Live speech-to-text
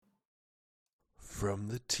From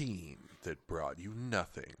the team that brought you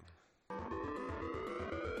nothing.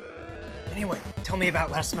 Anyway, tell me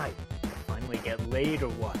about last night. Finally get laid or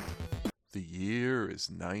what? The year is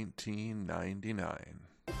 1999.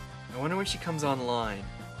 I wonder when she comes online.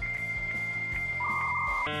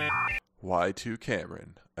 Y2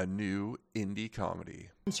 Cameron, a new indie comedy.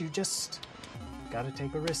 You just gotta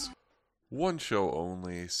take a risk. One show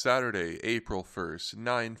only, Saturday, April 1st,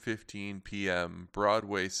 9:15 p.m.,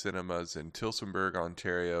 Broadway Cinemas in Tillsonburg,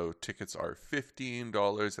 Ontario. Tickets are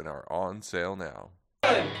 $15 and are on sale now.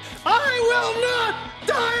 I will not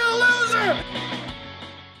die a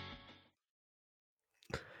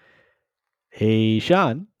loser! Hey,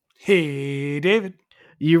 Sean. Hey, David.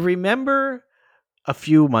 You remember a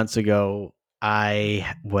few months ago,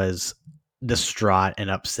 I was distraught and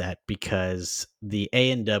upset because the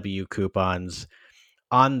A&W coupons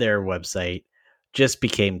on their website just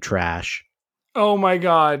became trash. Oh my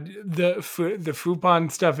God, the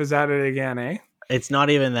Foupon stuff is at it again, eh? It's not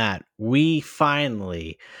even that. We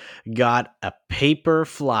finally got a paper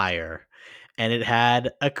flyer, and it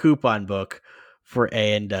had a coupon book for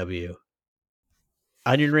A&W.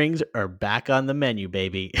 Onion rings are back on the menu,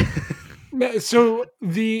 baby. So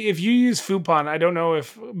if you use Foupon, I don't know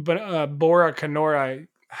if Bora Canora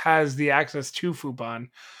has the access to Foupon,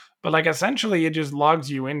 but like essentially it just logs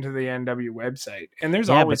you into the A&W website, and there's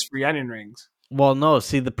always free onion rings. Well, no.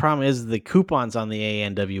 See, the problem is the coupons on the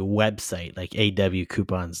A&W website, like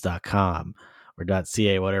awcoupons.com or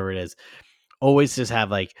 .ca, whatever it is, always just have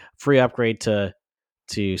like free upgrade to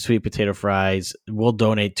sweet potato fries. We'll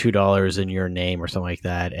donate $2 in your name or something like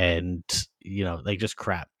that, and like just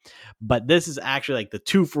crap. But this is actually like the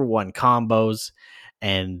 2-for-1 combos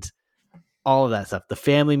and all of that stuff. The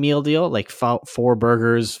family meal deal, like 4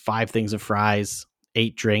 burgers, 5 things of fries,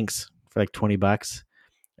 8 drinks for like $20.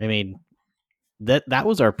 I mean, that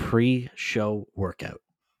was our pre-show workout.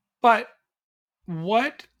 But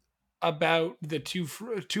what about the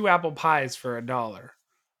two apple pies for $1?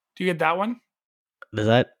 Do you get that one?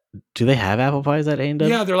 Do they have apple pies at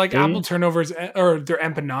A&W? Yeah, they're like apple turnovers, or they're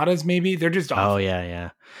empanadas. Maybe they're just awful. Oh yeah.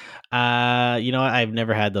 You know what? I've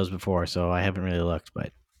never had those before, so I haven't really looked.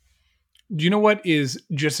 But do you know what is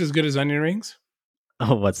just as good as onion rings?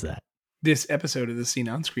 oh, what's that? This episode of the Scene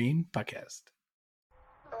on Screen podcast.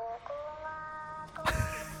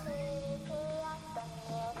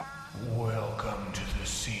 Welcome to the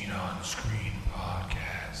Scene on Screen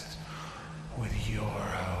podcast with your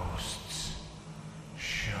hosts,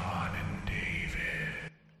 Sean and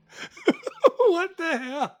David. What the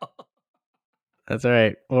hell? That's all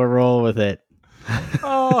right. We'll roll with it.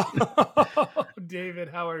 Oh, David,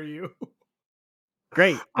 how are you?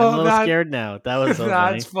 Great. I'm a little scared now. That was so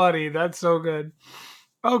that's funny. That's so good.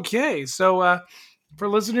 Okay, so for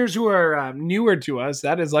listeners who are newer to us,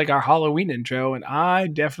 that is like our Halloween intro, and I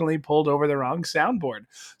definitely pulled over the wrong soundboard.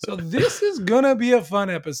 So this is gonna be a fun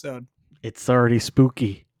episode. It's already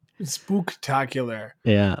spooky. Spooktacular.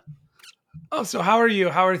 Yeah. Oh, so how are you?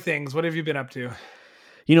 How are things? What have you been up to?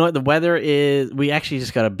 You know what? The weather is... We actually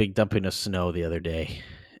just got a big dumping of snow the other day.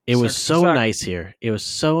 It was so nice here.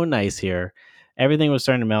 Everything was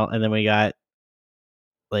starting to melt, and then we got,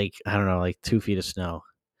 like 2 feet of snow.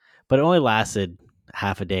 But it only lasted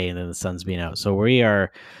half a day, and then the sun's being out. So we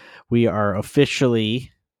are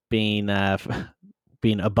officially being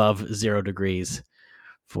above 0 degrees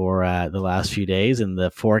for the last few days, and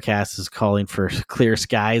the forecast is calling for clear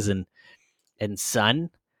skies and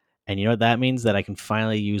sun. And you know what that means? That I can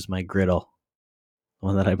finally use my griddle, the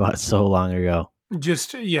one that I bought so long ago.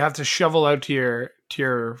 Just you have to shovel out to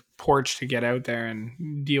your porch to get out there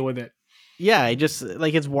and deal with it. Yeah, I just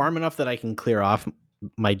like it's warm enough that I can clear off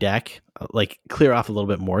my deck, like clear off a little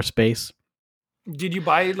bit more space. Did you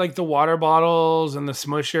buy like the water bottles and the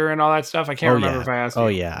smusher and all that stuff? I can't remember if I asked you. Oh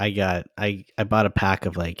yeah, I bought a pack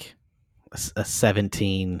of like a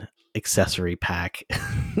 17 accessory pack.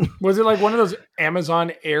 Was it like one of those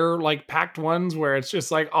Amazon Air like packed ones where it's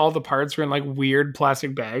just like all the parts are in like weird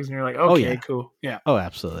plastic bags and you're like, okay, cool. Yeah. Oh,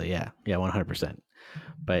 absolutely. Yeah. Yeah. 100%.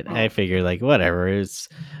 But I figured like, whatever,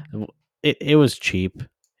 it was cheap.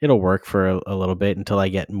 It'll work for a little bit until I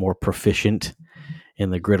get more proficient in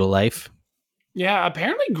the griddle life. Yeah.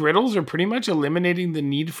 Apparently griddles are pretty much eliminating the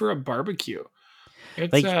need for a barbecue.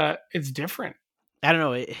 It's different. I don't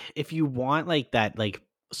know if you want like that, like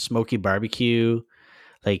smoky barbecue,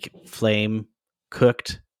 like flame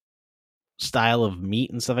cooked style of meat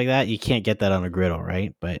and stuff like that. You can't get that on a griddle,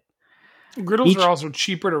 right? But griddles are also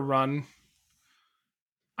cheaper to run.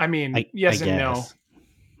 I mean, yes and no.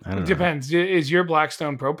 It depends. Is your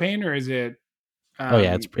Blackstone propane or is it?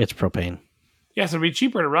 It's propane. Yeah, so it'd be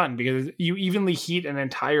cheaper to run because you evenly heat an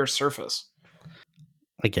entire surface.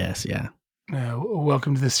 I guess, yeah.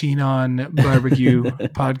 Welcome to the Scene on Barbecue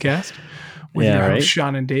podcast with Yeah, your hosts right?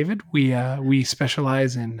 Sean and David. We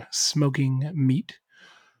specialize in smoking meat.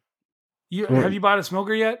 Have you bought a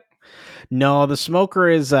smoker yet? No, the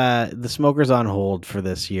smoker's on hold for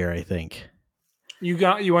this year, I think. You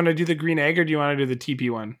want to do the green egg or do you want to do the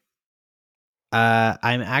TP one?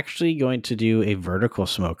 I'm actually going to do a vertical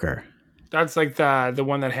smoker. That's like the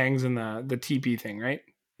one that hangs in the TP thing, right?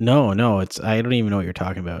 No, I don't even know what you're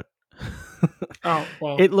talking about. Oh,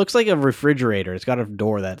 well. It looks like a refrigerator. It's got a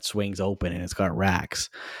door that swings open and it's got racks.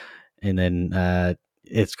 And then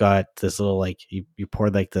it's got this little like you pour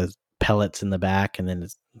like the pellets in the back, and then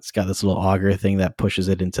it's got this little auger thing that pushes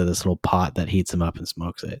it into this little pot that heats them up and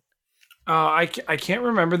smokes it. I can't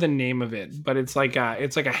remember the name of it, but it's like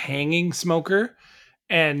a hanging smoker,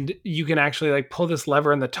 and you can actually like pull this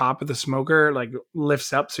lever in the top of the smoker, like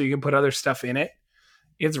lifts up so you can put other stuff in it.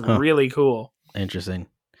 It's really cool. Interesting.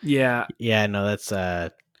 Yeah. Yeah, no, that's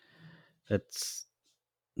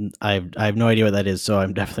I have no idea what that is, so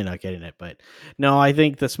I'm definitely not getting it. But no, I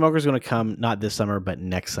think the smoker's going to come not this summer, but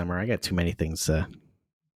next summer. I got too many things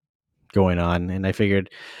going on, and I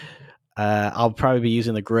figured I'll probably be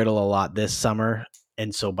using the griddle a lot this summer,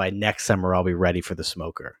 and so by next summer I'll be ready for the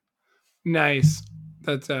smoker. Nice.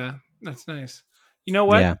 That's nice. You know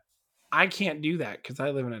what? Yeah. I can't do that because I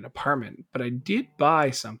live in an apartment, but I did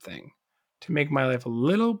buy something to make my life a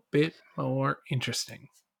little bit more interesting.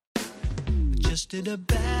 Just did a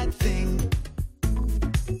bad thing.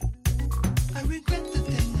 I regret the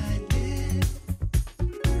thing I did.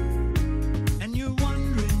 And you're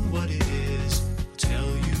wondering what it is. I'll tell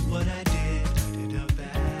you what I did. I did a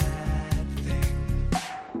bad thing.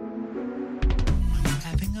 I'm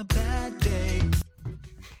having a bad day.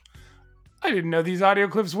 I didn't know these audio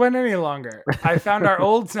clips went any longer. I found our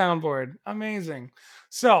old soundboard. Amazing.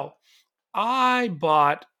 So I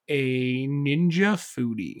bought a Ninja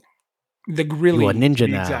Foodie. The Grilly, You a ninja to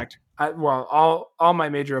be now. exact. All my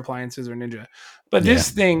major appliances are Ninja, but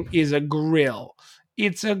this thing is a grill.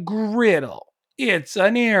 It's a griddle. It's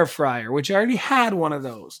an air fryer, which I already had one of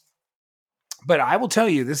those. But I will tell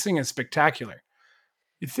you, this thing is spectacular.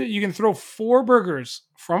 You can throw 4 burgers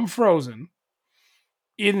from frozen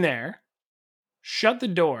in there, shut the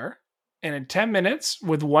door, and in 10 minutes,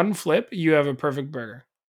 with one flip, you have a perfect burger.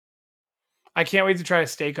 I can't wait to try a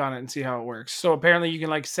steak on it and see how it works. So apparently you can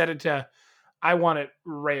like set it to, I want it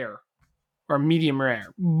rare or medium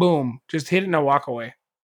rare. Boom. Just hit it and walk away.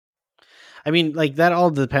 I mean, like that all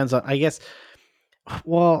depends on, I guess.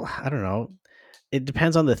 Well, I don't know. It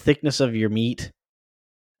depends on the thickness of your meat,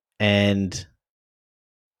 and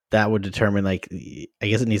that would determine, like, I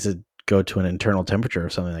guess it needs to go to an internal temperature or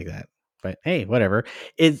something like that. But hey, whatever.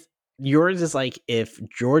 Yours is like if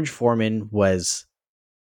George Foreman was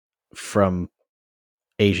from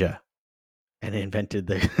Asia and invented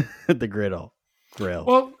the the grill.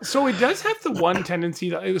 Well, so it does have the one tendency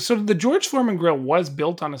that, so the George Foreman grill was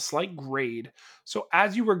built on a slight grade. So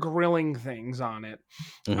as you were grilling things on it,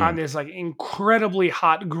 on this like incredibly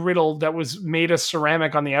hot griddle that was made of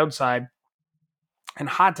ceramic on the outside and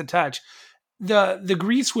hot to touch, the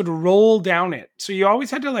grease would roll down it. So you always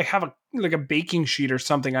had to like have a baking sheet or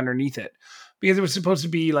something underneath it, because it was supposed to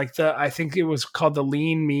be like I think it was called the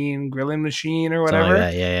lean mean grilling machine or whatever.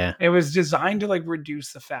 Like that, yeah. It was designed to like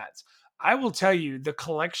reduce the fats. I will tell you, the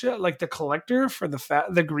collector for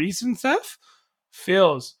the grease and stuff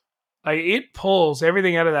fills, like it pulls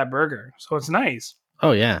everything out of that burger. So it's nice.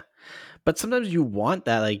 Oh yeah. But sometimes you want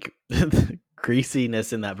that like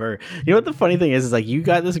greasiness in that burger. You know what the funny thing is like you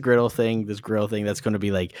got this grill thing that's going to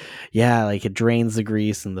be like, yeah, like it drains the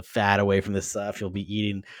grease and the fat away from the stuff. You'll be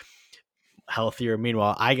eating healthier.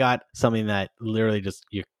 Meanwhile, I got something that literally just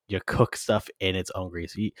you cook stuff in its own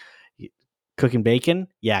grease. You cooking bacon,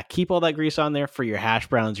 yeah, keep all that grease on there for your hash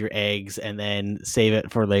browns, your eggs, and then save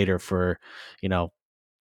it for later for,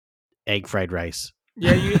 egg fried rice.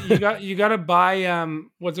 Yeah, you got to buy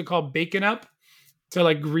what's it called, Bacon Up, to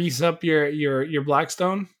like grease up your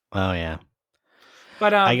Blackstone. Oh yeah.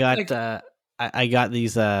 But I got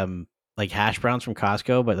these like hash browns from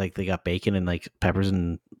Costco, but like they got bacon and like peppers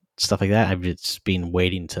and stuff like that. I've just been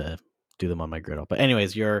waiting to do them on my griddle. But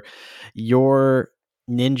anyways, your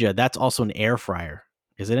Ninja, that's also an air fryer,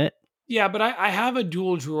 isn't it? Yeah, but I have a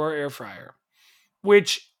dual drawer air fryer,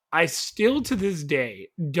 which I still to this day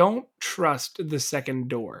don't trust the second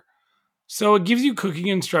door. So it gives you cooking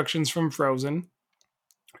instructions from frozen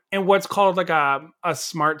and what's called like a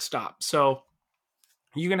smart stop. So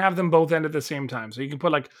you can have them both end at the same time. So you can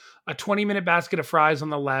put like a 20-minute basket of fries on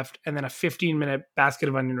the left and then a 15-minute basket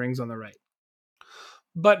of onion rings on the right.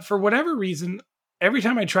 But for whatever reason, every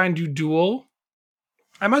time I try and do dual,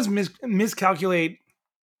 I must miscalculate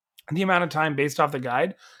the amount of time based off the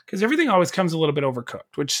guide because everything always comes a little bit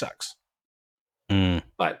overcooked, which sucks. Mm.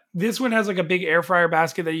 But this one has like a big air fryer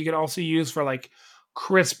basket that you can also use for like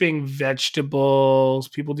crisping vegetables.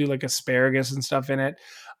 People do like asparagus and stuff in it.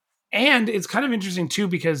 And it's kind of interesting too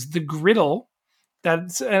because the griddle,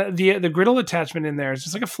 that's the griddle attachment in there is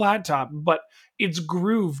just like a flat top, but it's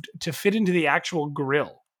grooved to fit into the actual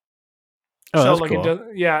grill. Oh, So that's like cool. it does,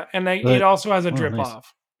 yeah, and it But- also has a oh, drip nice.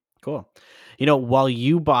 off. Cool. While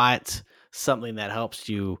you bought something that helps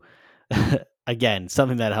you, again,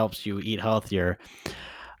 something that helps you eat healthier.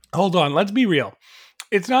 Hold on, let's be real.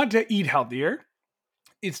 It's not to eat healthier;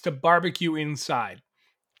 it's to barbecue inside,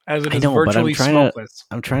 as it I is know, but virtually smokeless.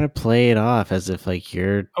 I'm trying to play it off as if like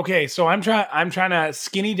you're Okay, so I'm trying to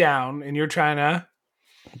skinny down, and you're trying to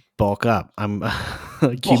bulk up. I'm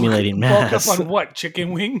accumulating bulk mass. up on what?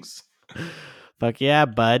 Chicken wings? Fuck yeah,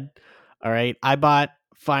 bud. All right. I bought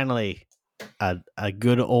finally a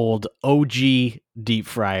good old OG deep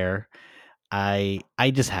fryer. I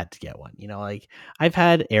just had to get one. Like I've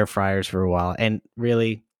had air fryers for a while, and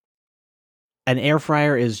really an air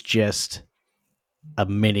fryer is just a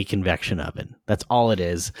mini convection oven. That's all it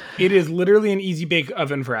is. It is literally an easy bake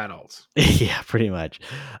oven for adults. Yeah, pretty much.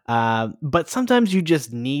 But sometimes you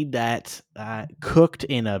just need that cooked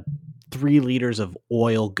in a 3 liters of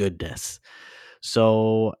oil goodness.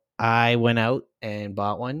 So I went out and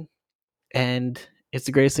bought one, and it's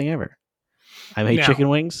the greatest thing ever. I made Now- chicken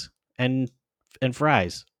wings and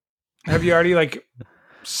fries. Have you already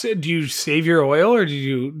do you save your oil or do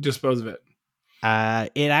you dispose of it?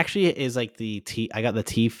 It actually is like I got the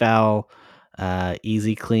Tefal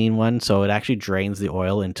Easy Clean one, so it actually drains the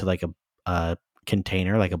oil into like a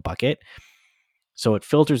container, like a bucket. So it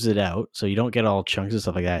filters it out, so you don't get all chunks and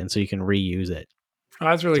stuff like that, and so you can reuse it. Oh,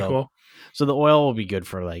 that's really cool. So the oil will be good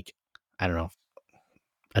for like, I don't know,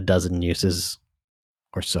 a dozen uses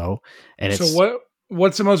or so. And So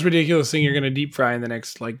what's the most ridiculous thing you're going to deep fry in the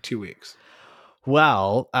next 2 weeks?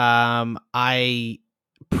 Well, I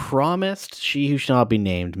promised She Who Shall Not Be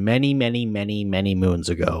Named many, many, many, many moons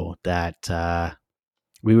ago that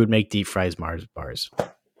we would make deep fries Mars bars.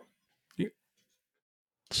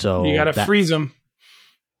 So You got to freeze them.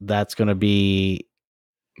 That's going to be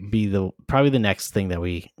probably the next thing that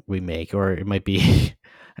we make, or it might be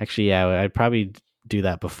actually, yeah, I'd probably do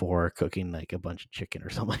that before cooking like a bunch of chicken or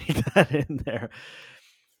something like that in there.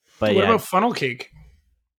 But What yeah, about funnel cake?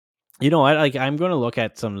 I'm going to look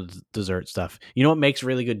at some dessert stuff. You know what makes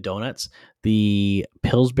really good donuts? The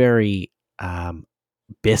Pillsbury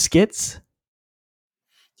biscuits.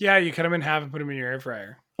 Yeah, you cut them in half and put them in your air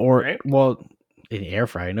fryer. Or, right? well, in air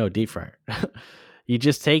fryer, no, deep fryer. You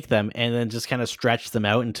just take them and then just kind of stretch them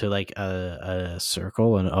out into like a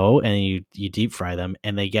circle, an O, and you deep fry them,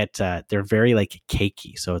 and they get they're very like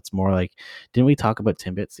cakey. So it's more like, didn't we talk about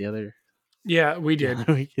Timbits the other? Yeah, we did.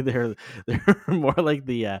 They're more like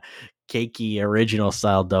the cakey original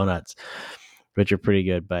style donuts, which are pretty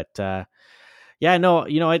good. But yeah, no,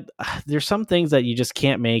 there's some things that you just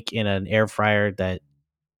can't make in an air fryer that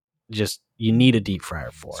just you need a deep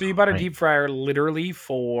fryer for. So you bought a right? deep fryer literally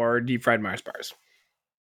for deep fried Mars bars.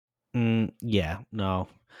 Yeah, no.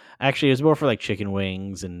 Actually, it was more for like chicken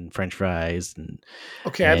wings and French fries and.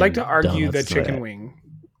 Okay, I'd like to and argue donuts the and stuff like chicken that. wing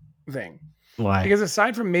thing. Why? Because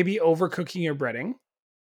aside from maybe overcooking your breading,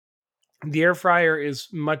 the air fryer is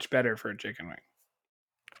much better for a chicken wing.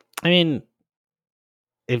 I mean,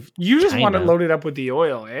 if You just want to kinda. load it up with the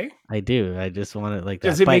oil, eh? I do. I just want it like that.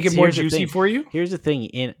 Does it But make it more here's the juicy thing. for you? Here's the thing.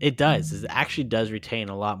 It does. Is it actually does retain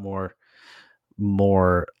a lot more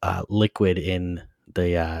liquid in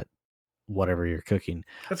the whatever you're cooking.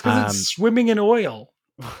 That's because it's swimming in oil.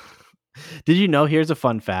 Did you know? Here's a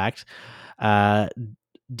fun fact.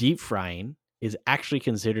 Deep frying is actually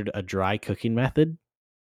considered a dry cooking method.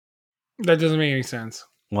 That doesn't make any sense.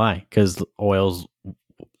 Why? Because oil's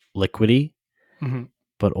liquidy, Mhm.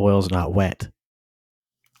 but oil's not wet.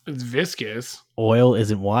 It's viscous. Oil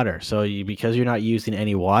isn't water, so because you're not using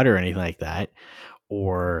any water or anything like that,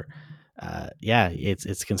 or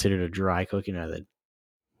it's considered a dry cooking method.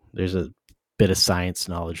 There's a bit of science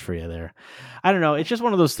knowledge for you there. I don't know. It's just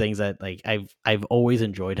one of those things that like I've always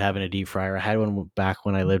enjoyed having a deep fryer. I had one back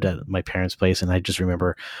when I lived at my parents' place, and I just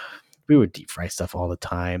remember we would deep fry stuff all the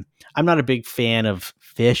time. I'm not a big fan of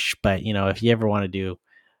fish, but if you ever want to do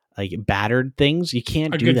like battered things, you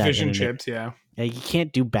can't A do good that fish in and an- chips, yeah. Yeah, you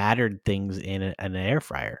can't do battered things in an air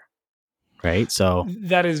fryer, right? So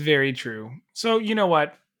That is very true. So you know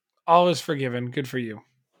what? All is forgiven. Good for you.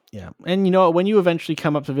 yeah, and you know what? When you eventually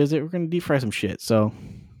come up to visit, we're gonna deep fry some shit. So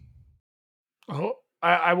Oh,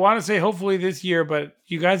 I want to say hopefully this year, but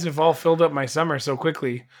you guys have all filled up my summer so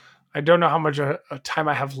quickly. I don't know how much time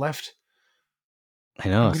I have left. I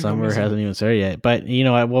I'm know gonna go summer missing. hasn't even started yet, but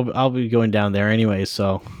I'll be going down there anyway.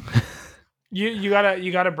 So You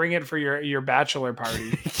gotta bring it for your bachelor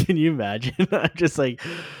party. can you imagine? I'm just like Sir,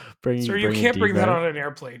 bringing you bringing can't bring that D-Bar. on an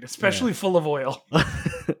airplane, especially full of oil.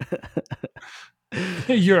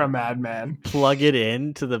 You're a madman. Plug it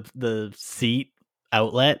in to the seat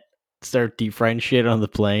outlet. Start deep frying shit on the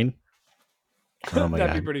plane. Oh my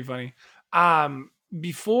That'd be god! pretty funny.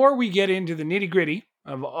 Before we get into the nitty gritty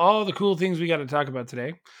of all the cool things we got to talk about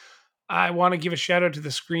today, I want to give a shout out to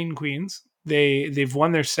the Screen Queens. They've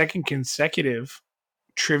won their second consecutive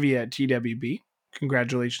trivia at TWB.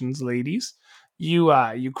 Congratulations, ladies!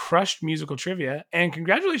 You crushed musical trivia, and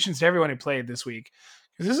congratulations to everyone who played this week,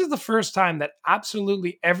 because this is the first time that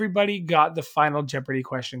absolutely everybody got the final Jeopardy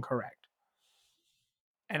question correct,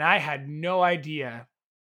 and I had no idea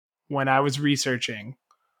when I was researching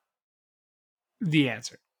the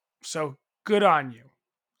answer. So good on you.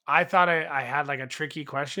 I thought I had like a tricky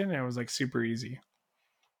question, and it was like super easy.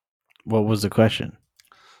 What was the question?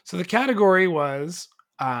 So the category was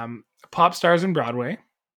pop stars in Broadway.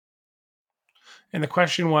 And the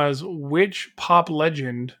question was, which pop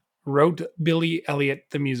legend wrote Billy Elliot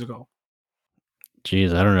the musical?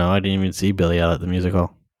 Jeez, I don't know. I didn't even see Billy Elliot the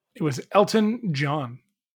musical. It was Elton John.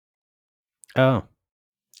 Oh,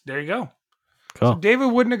 There you go. cool. So David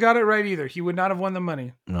wouldn't have got it right either. He would not have won the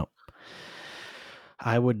money. No,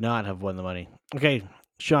 I would not have won the money. Okay,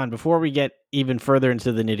 Sean, before we get even further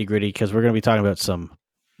into the nitty gritty, because we're going to be talking about some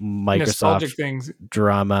Nostalgic Microsoft things.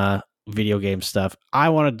 drama, video game stuff, I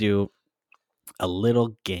want to do a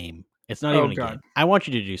little game. It's not Oh, even a God. game. I want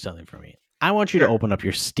you to do something for me. I want you Sure. to open up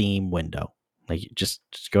your Steam window. Like, just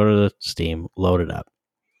go to the Steam, load it up.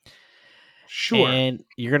 Sure. And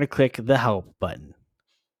you're going to click the help button.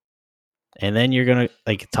 And then you're going to,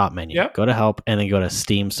 like, top menu, Yep. go to help, and then go to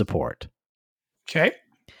Steam support. Okay.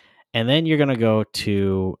 And then you're going to go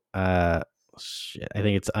to, I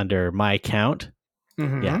think it's under my account.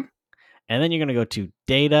 Mhm. Yeah. And then you're going to go to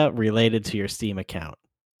data related to your Steam account.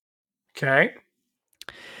 Okay.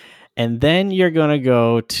 And then you're going to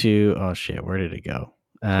go to, oh shit, where did it go?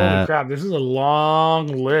 Holy crap. This is a long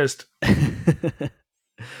list.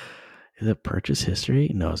 Is it purchase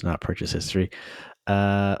history? No, it's not purchase history.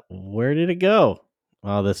 Where did it go?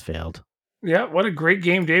 Oh, this failed. Yeah. What a great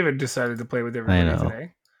game David decided to play with everybody know.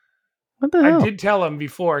 today. What the I hell? did tell him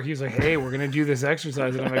before. He's like, "Hey, we're gonna do this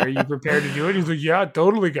exercise," and I'm like, "Are you prepared to do it?" He's like, "Yeah,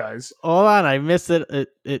 totally, guys." Hold on, I missed it.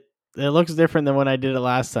 It looks different than when I did it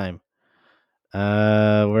last time.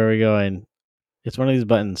 Where are we going? It's one of these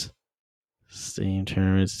buttons. Steam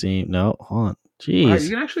tournament, Steam. No, hold on. Wow, Jeez. you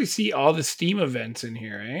can actually see all the Steam events in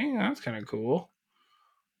here, eh? That's kind of cool.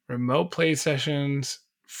 Remote play sessions,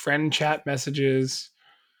 friend chat messages.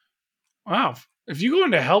 Wow. If you go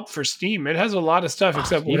into help for Steam, it has a lot of stuff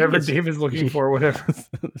except Steam whatever is- David's looking for, whatever.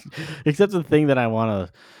 Except the thing that I want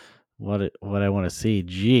to, what I want to see.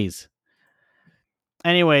 Jeez.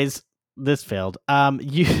 Anyways, this failed.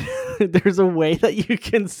 You there's a way that you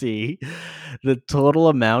can see the total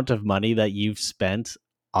amount of money that you've spent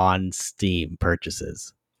on Steam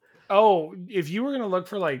purchases. Oh, if you were gonna look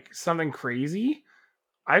for like something crazy,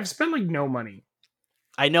 I've spent like no money.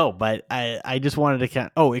 I know, but I just wanted to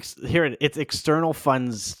count. Oh, here it's external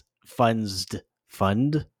funds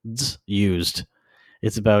used.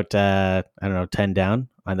 It's about I don't know, 10 down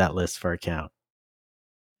on that list for account.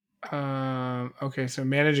 Okay, so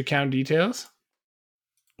manage account details.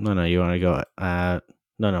 No, you want to go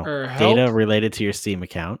no. Or Data help. related to your Steam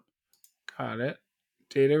account. Got it.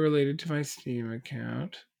 Data related to my Steam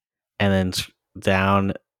account. And then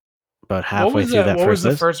down about halfway through that what was first the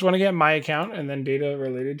list. first one again? My account, and then data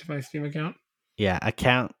related to my Steam account. Yeah,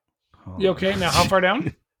 account. You okay? Now how far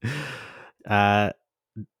down? Data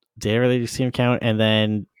related to Steam account, and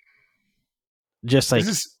then just like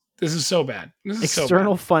This is so bad. This is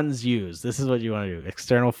external so bad. funds used. This is what you want to do.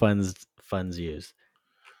 External funds used.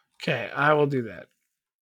 Okay, I will do that.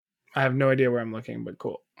 I have no idea where I'm looking, but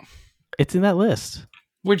cool. It's in that list.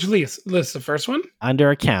 Which list? The first one?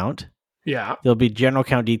 Under account, Yeah. there'll be general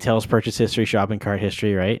account details, purchase history, shopping cart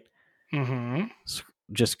history, right? Mm-hmm.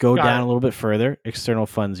 Just go Got down it. a little bit further. External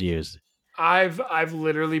funds used. I've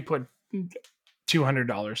literally put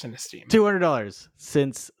 $200 into Steam. $200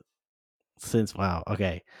 since wow.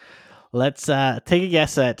 Okay. Let's take a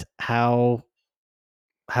guess at how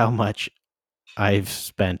much I've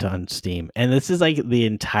spent on Steam. And this is like the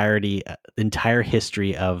entire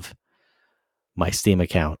history of my Steam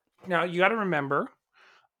account. Now you got to remember,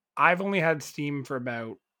 I've only had Steam for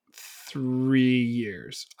about 3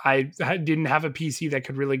 years. I didn't have a PC that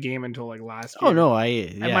could really game until like last year. Oh no,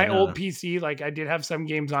 And my old PC, like I did have some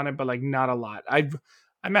games on it, but like not a lot.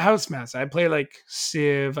 I'm a house master. I play like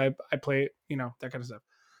Civ. I play, that kind of stuff.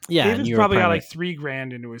 Yeah, and David's you were probably got primary- like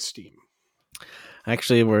 $3,000 into his Steam.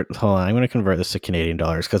 Actually, hold on. I'm going to convert this to Canadian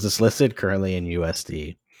dollars because it's listed currently in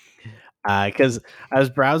USD. Because I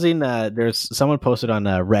was browsing, there's someone posted on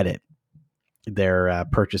Reddit their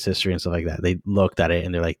purchase history and stuff like that. They looked at it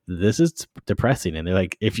and they're like, "This is depressing." And they're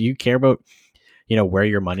like, "If you care about, where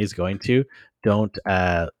your money's going to, don't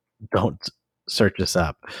search this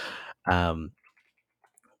up." And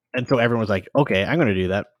so everyone was like, "Okay, I'm going to do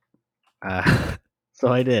that." So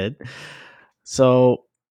I did. So,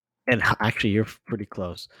 and actually, you're pretty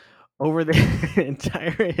close. Over the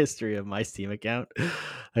entire history of my Steam account,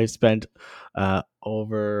 I've spent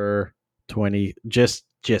over 20, just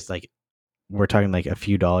like, we're talking like a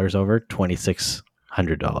few dollars over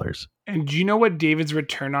 $2,600. And do you know what David's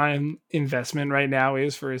return on investment right now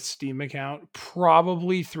is for his Steam account?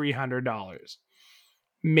 Probably $300.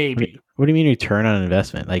 Maybe. What do you mean return on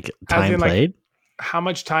investment? Like time played? How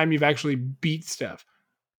much time you've actually beat stuff.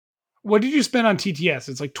 What did you spend on TTS?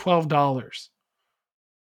 It's like $12.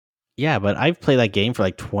 Yeah, but I've played that game for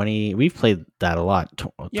like 20. We've played that a lot.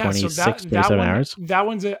 26, so 27 hours. That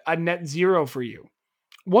one's a net zero for you.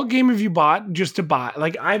 What game have you bought just to buy?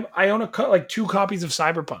 Like I own like 2 copies of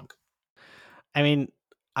Cyberpunk. I mean,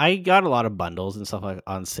 I got a lot of bundles and stuff like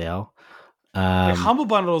on sale. Like Humble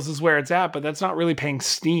Bundles is where it's at, but that's not really paying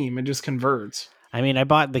Steam. It just converts. I mean, I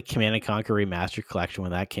bought the Command & Conquer Remastered Collection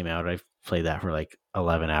when that came out. I played that for like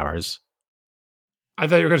 11 hours. I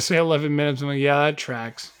thought you were going to say 11 minutes. I'm like, yeah, that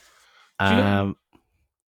tracks. Let's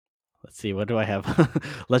see. What do I have?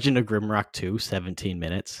 Legend of Grimrock 2, 17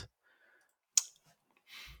 minutes.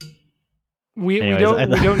 We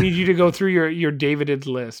don't need you to go through your Davided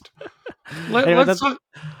list.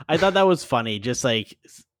 I thought that was funny. Just like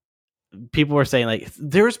people were saying, like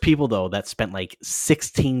there's people though that spent like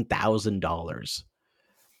 $16,000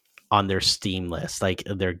 on their Steam list, like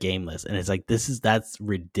their game list, and it's like that's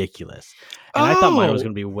ridiculous. And I thought mine was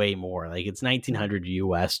going to be way more. Like it's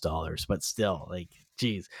 $1,900 but still, like,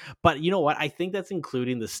 geez. But you know what? I think that's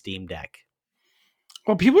including the Steam Deck.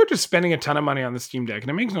 Well, people are just spending a ton of money on the Steam Deck, and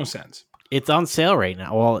it makes no sense. It's on sale right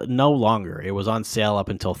now. Well, no longer. It was on sale up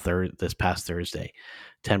until this past Thursday,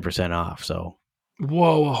 10% off. So,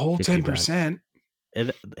 whoa, a whole 10%.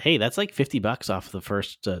 Hey, that's like $50 off the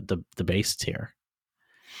first the base tier.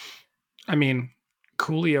 I mean,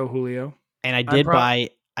 Coolio, Julio. And I did buy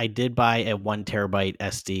a 1 terabyte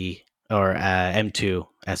SD or M2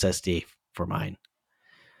 SSD for mine.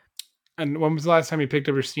 And when was the last time you picked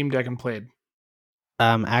up your Steam Deck and played?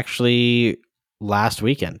 Actually, last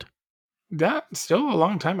weekend. That's still a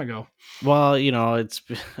long time ago. Well,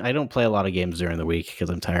 I don't play a lot of games during the week because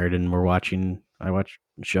I'm tired, and I watch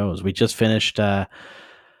shows. We just finished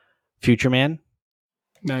Future Man.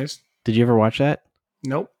 Nice. Did you ever watch that?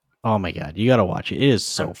 Nope. Oh my god, you got to watch it. It is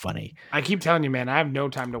so funny. I keep telling you, man, I have no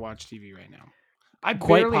time to watch TV right now. I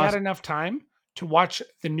barely had enough time to watch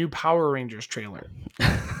the new Power Rangers trailer.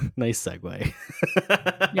 Nice segue.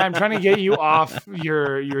 Yeah, I'm trying to get you off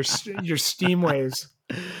your Steam waves.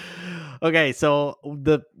 Okay, so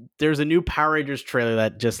there's a new Power Rangers trailer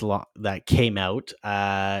that came out.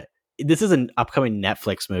 This is an upcoming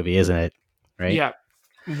Netflix movie, isn't it? Right? Yeah,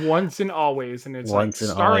 Once and Always, and it's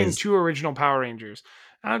starring 2 original Power Rangers.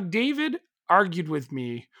 Now, David argued with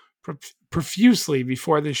me profusely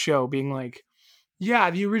before this show, being like,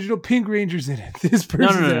 "Yeah, the original Pink Ranger's in it. This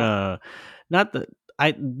person's no, not the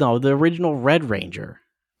original Red Ranger."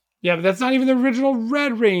 Yeah, but that's not even the original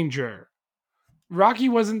Red Ranger. Rocky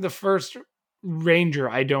wasn't the first Ranger,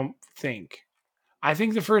 I don't think. I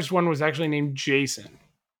think the first one was actually named Jason.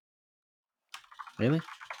 Really?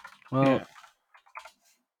 Well, yeah.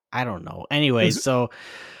 I don't know. Anyway, so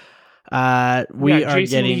we are Jason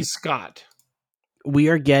getting Lee Scott. We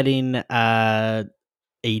are getting a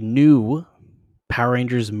new Power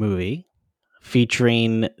Rangers movie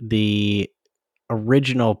featuring the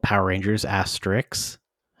original Power Rangers Asterix.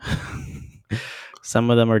 Some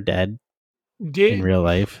of them are dead in real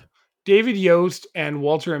life. David Yost and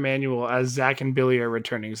Walter Emanuel as Zach and Billy are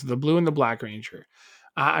returning. So the Blue and the Black Ranger.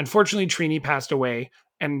 Unfortunately, Trini passed away.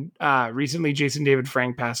 And recently, Jason David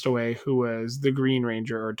Frank passed away, who was the Green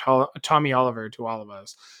Ranger, or Tommy Oliver to all of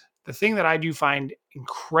us. The thing that I do find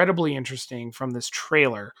incredibly interesting from this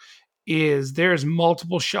trailer is there's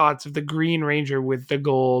multiple shots of the Green Ranger with the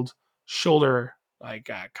gold shoulder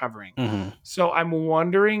covering. Mm-hmm. So I'm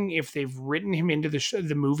wondering if they've written him into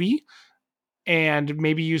the movie and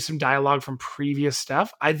maybe use some dialogue from previous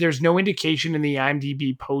stuff. There's no indication in the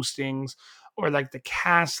IMDb postings or like the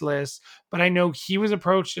cast list, but I know he was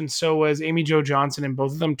approached and so was Amy Jo Johnson, and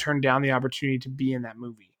both of them turned down the opportunity to be in that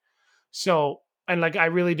movie. So, and like, I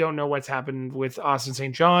really don't know what's happened with Austin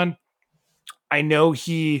St. John. I know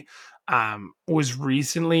he was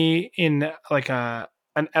recently in like an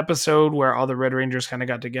episode where all the Red Rangers kind of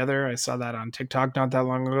got together. I saw that on TikTok not that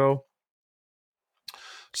long ago.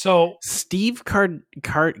 So Steve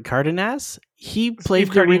Cardenas, he played Steve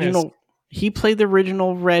the Cardenas, original. He played the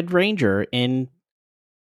original Red Ranger in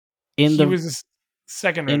he the was the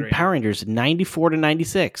second Red in Ranger. Power Rangers 94 to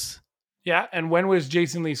 96. Yeah, and when was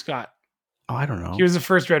Jason Lee Scott? Oh, I don't know. He was the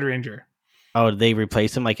first Red Ranger. Oh, did they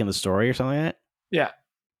replace him like in the story or something like that? Yeah.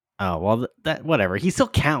 Oh, well, that whatever. He still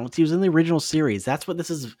counts. He was in the original series. That's what this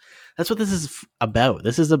is. That's what this is about.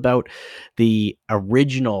 This is about the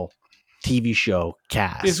original TV show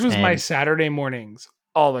cast. This was my Saturday mornings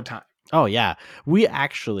all the time. Oh yeah, we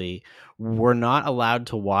actually were not allowed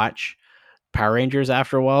to watch Power Rangers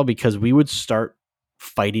after a while because we would start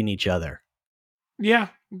fighting each other. Yeah,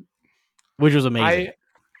 which was amazing.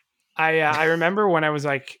 I remember when I was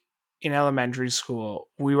like in elementary school,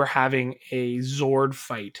 we were having a Zord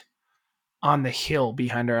fight on the hill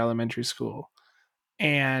behind our elementary school,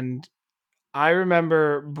 and I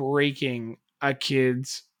remember breaking a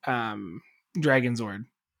kid's Dragon Zord.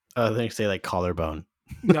 Oh, they say like collarbone.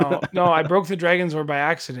 No, I broke the Dragon Zord by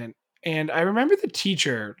accident, and I remember the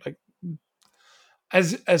teacher like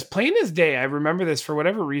as plain as day. I remember this for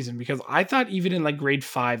whatever reason because I thought even in like grade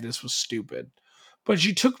 5 this was stupid, but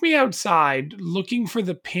she took me outside looking for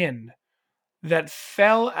the pin that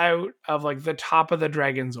fell out of like the top of the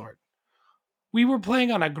Dragon Zord. We were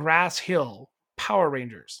playing on a grass hill, Power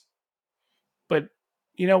Rangers. But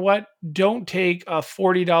you know what? Don't take a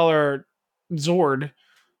 $40 Zord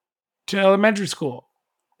to elementary school.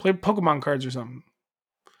 Play Pokemon cards or something.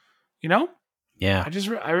 You know? Yeah.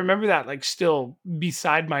 I remember that like still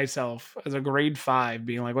beside myself as a grade 5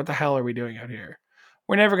 being like, what the hell are we doing out here?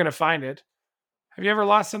 We're never going to find it. Have you ever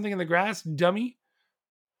lost something in the grass, dummy?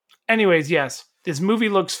 Anyways, yes, this movie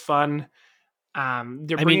looks fun.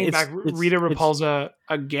 They're bringing back Rita Repulsa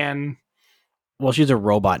again. Well, she's a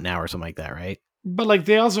robot now or something like that, right? But like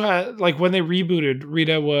they also had like when they rebooted,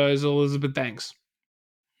 Rita was Elizabeth Banks.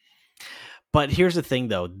 But here's the thing,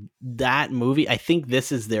 though. That movie, I think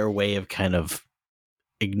this is their way of kind of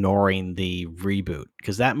ignoring the reboot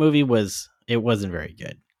because that movie wasn't very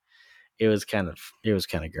good. It was kind of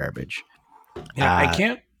garbage. Yeah, I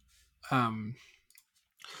can't.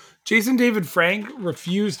 Jason David Frank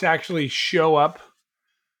refused to actually show up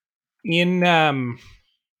in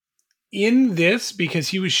this because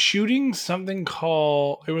he was shooting something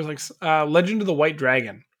called it was like Legend of the White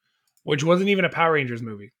Dragon, which wasn't even a Power Rangers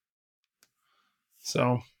movie.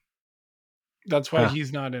 So that's why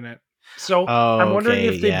he's not in it. So I'm wondering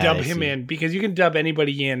if they dub him in because you can dub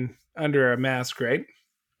anybody in under a mask, right?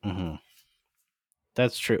 Mm-hmm.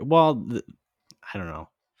 That's true. Well, I don't know.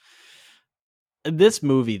 This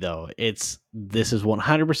movie, though, this is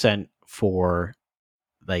 100% for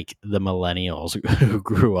like the millennials who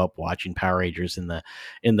grew up watching Power Rangers in the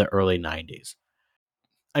early 90s.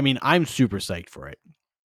 I mean, I'm super psyched for it.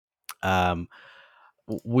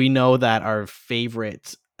 We know that our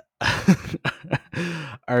favorite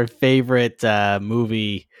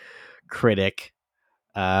movie critic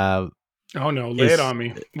oh no, lay it on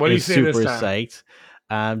me. What do you say this time? Psyched.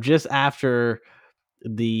 Just after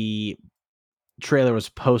the trailer was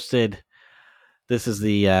posted, this is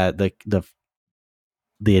the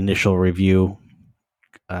initial review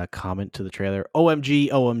comment to the trailer.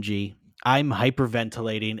 OMG, I'm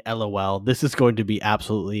hyperventilating, LOL. This is going to be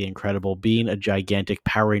absolutely incredible. Being a gigantic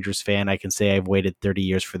Power Rangers fan, I can say I've waited 30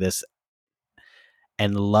 years for this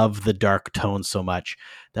and love the dark tone so much.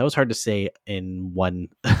 That was hard to say in one.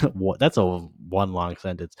 That's one long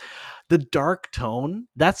sentence. The dark tone.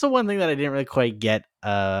 That's the one thing that I didn't really quite get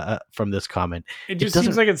from this comment. It just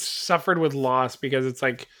seems like it's suffered with loss because it's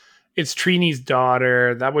like it's Trini's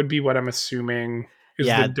daughter. That would be what I'm assuming.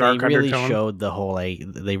 Yeah, the dark they really undertone. showed the whole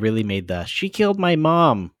they really made the she killed my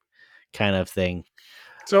mom kind of thing.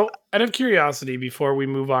 So, out of curiosity, before we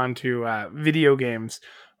move on to video games,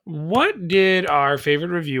 what did our favorite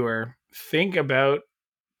reviewer think about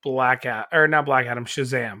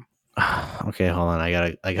Shazam? Okay, hold on.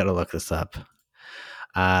 I gotta look this up.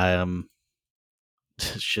 Shazam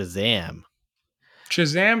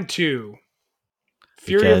 2,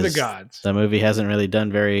 Fury of the Gods. The movie hasn't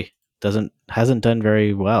done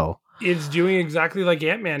very well. It's doing exactly like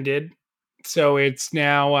Ant-Man did. So it's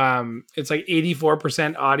now it's like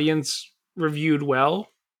 84% audience reviewed well.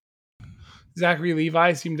 Zachary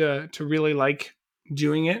Levi seemed to really like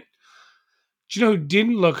doing it. Do you know who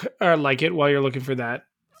didn't look or like it while you're looking for that?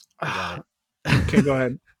 I got it. Okay, go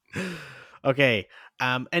ahead. Okay.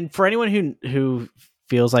 And for anyone who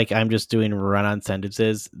feels like I'm just doing run-on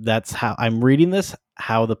sentences, that's how I'm reading this.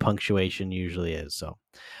 How the punctuation usually is. So,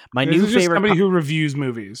 my This new is just favorite. somebody who reviews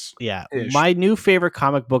movies. Yeah, Ish. my new favorite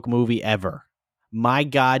comic book movie ever. My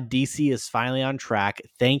God, DC is finally on track.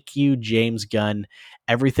 Thank you, James Gunn.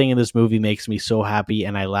 Everything in this movie makes me so happy,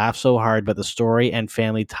 and I laugh so hard, but the story and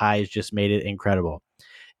family ties just made it incredible.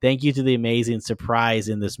 Thank you to the amazing surprise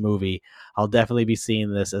in this movie. I'll definitely be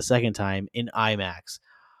seeing this a second time in IMAX.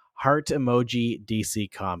 Heart emoji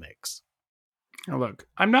DC Comics. Now look,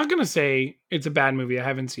 I'm not gonna say it's a bad movie. I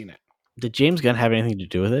haven't seen it. Did James Gunn have anything to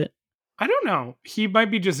do with it? I don't know. He might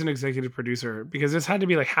be just an executive producer because this had to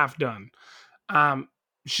be like half done. Um,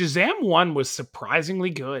 Shazam 1 was surprisingly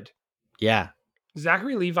good. Yeah.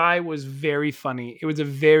 Zachary Levi was very funny. It was a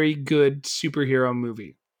very good superhero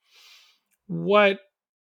movie. What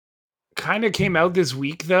kind of came out this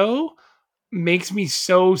week though makes me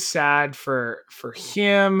so sad for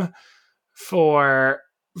him, for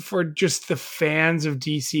just the fans of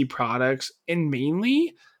DC products, and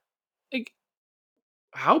mainly like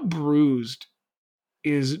how bruised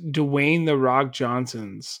is Dwayne the Rock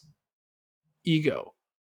Johnson's ego.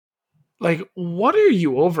 Like, what are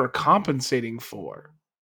you overcompensating for?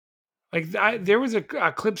 Like, there was a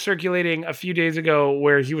clip circulating a few days ago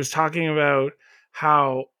where he was talking about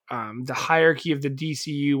how the hierarchy of the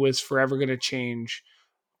DCU was forever going to change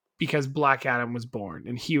because Black Adam was born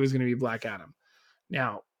and he was going to be Black Adam.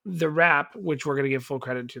 Now, the rap, which we're going to give full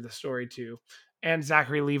credit to the story to, and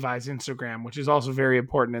Zachary Levi's Instagram, which is also very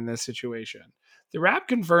important in this situation. The rap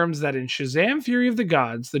confirms that in Shazam Fury of the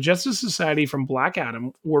Gods, the Justice Society from Black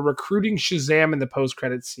Adam were recruiting Shazam in the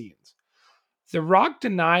post-credit scenes. The Rock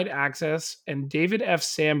denied access, and David F.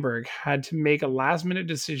 Sandberg had to make a last-minute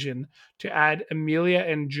decision to add Emilia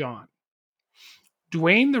and John.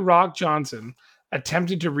 Dwayne The Rock Johnson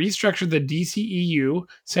attempted to restructure the DCEU,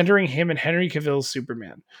 centering him and Henry Cavill's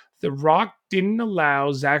Superman. The Rock didn't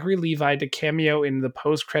allow Zachary Levi to cameo in the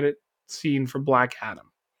post-credit scene for Black Adam.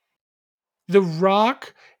 The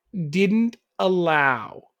Rock didn't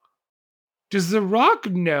allow. Does The Rock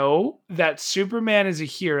know that Superman is a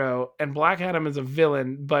hero and Black Adam is a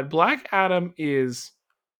villain, but Black Adam is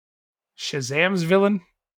Shazam's villain?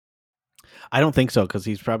 I don't think so, because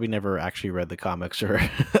he's probably never actually read the comics or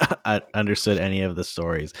understood any of the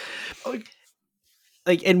stories.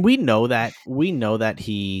 And we know that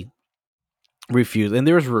he refused, and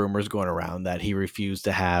there was rumors going around that he refused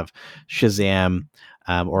to have Shazam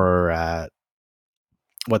or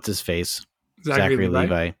what's his face, Zachary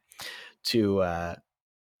Levi to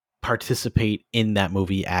participate in that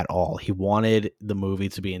movie at all. He wanted the movie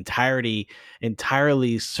to be entirely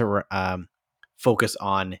focused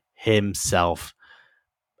on himself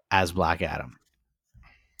as Black Adam.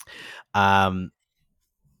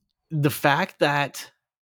 The fact that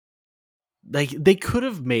like they could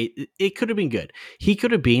have made it could have been good. He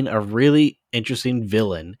could have been a really interesting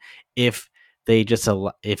villain if they just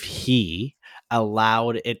if he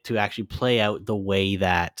allowed it to actually play out the way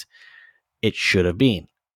that it should have been,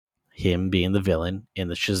 him being the villain in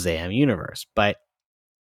the Shazam universe. But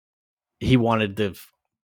he wanted to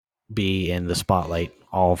be in the spotlight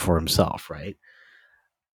all for himself, right?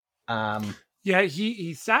 Yeah,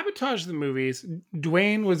 he sabotaged the movies.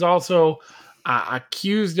 Dwayne was also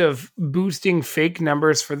accused of boosting fake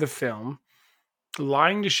numbers for the film,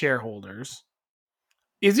 lying to shareholders.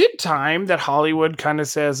 Is it time that Hollywood kind of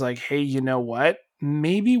says, like, hey, you know what?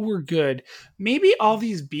 Maybe we're good. Maybe all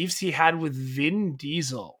these beefs he had with Vin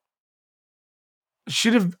Diesel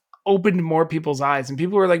should have opened more people's eyes. And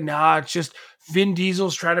people were like, nah, it's just Vin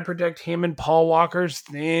Diesel's trying to protect him and Paul Walker's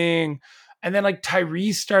thing. And then like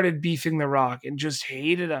Tyrese started beefing The Rock and just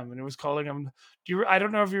hated him and it was calling him. I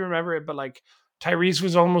don't know if you remember it, but like Tyrese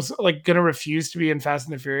was almost like gonna refuse to be in Fast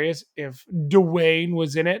and the Furious if Dwayne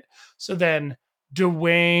was in it. So then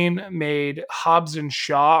Dwayne made Hobbs and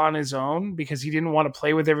Shaw on his own because he didn't want to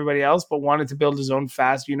play with everybody else, but wanted to build his own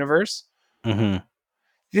Fast universe. Mm-hmm.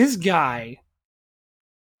 This guy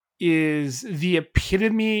is the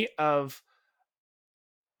epitome of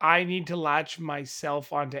I need to latch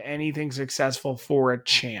myself onto anything successful for a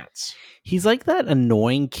chance. He's like that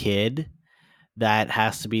annoying kid that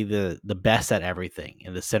has to be the best at everything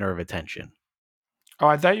and the center of attention. Oh,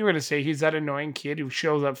 I thought you were going to say he's that annoying kid who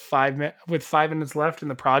shows up with 5 minutes left in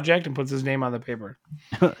the project and puts his name on the paper.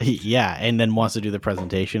 Yeah, and then wants to do the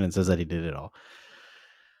presentation and says that he did it all.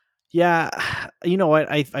 Yeah, you know what?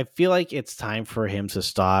 I feel like it's time for him to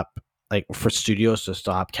stop like for studios to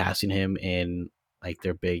stop casting him in like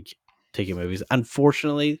their big ticket movies.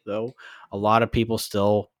 Unfortunately, though, a lot of people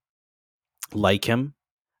still like him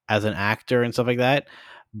as an actor and stuff like that.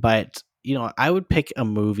 But I would pick a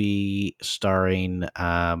movie starring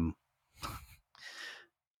that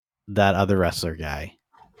other wrestler guy.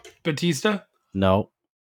 Batista, No,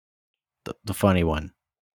 the funny one,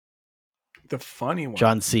 the funny one.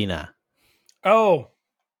 John Cena. Oh,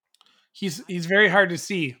 he's very hard to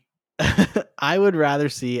see. I would rather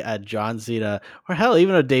see a John Cena or hell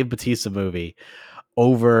even a Dave Bautista movie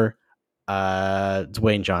over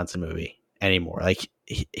Dwayne Johnson movie anymore. Like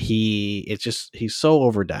he's so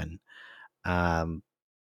overdone. And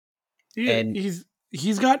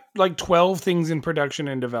He's got like 12 things in production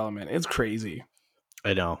and development. It's crazy.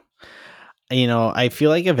 I know. I feel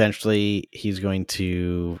like eventually he's going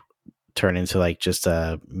to turn into like just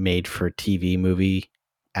a made for TV movie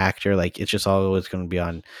actor. Like it's just always going to be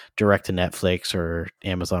on direct to Netflix or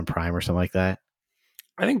Amazon Prime or something like that.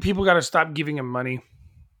 I think people got to stop giving him money.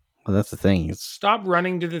 Well, that's the thing. Stop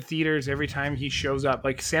running to the theaters every time he shows up.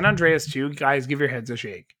 Like San Andreas 2, guys, give your heads a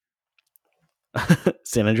shake.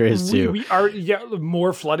 San Andreas 2. We are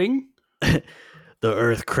more flooding. The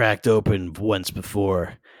earth cracked open once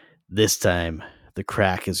before. This time, the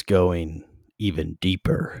crack is going even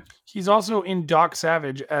deeper. He's also in Doc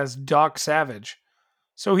Savage as Doc Savage.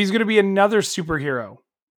 So he's going to be another superhero.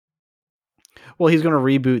 Well, he's going to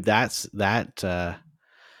reboot that.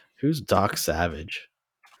 Who's Doc Savage?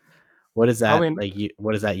 What is that?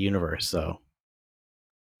 What is that universe? So,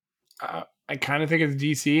 I kind of think it's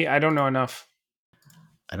DC. I don't know enough.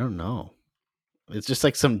 I don't know. It's just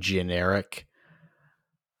like some generic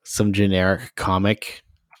comic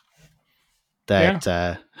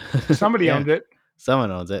that somebody owns it. Someone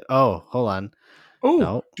owns it. Oh, hold on. Oh,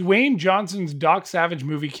 no. Dwayne Johnson's Doc Savage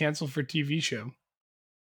movie canceled for TV show.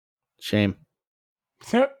 Shame.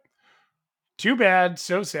 Too bad.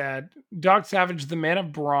 So sad. Doc Savage, the Man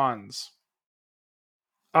of Bronze.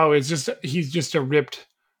 Oh, he's just a ripped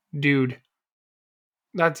dude.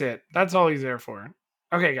 That's it. That's all he's there for.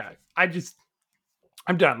 Okay, guys.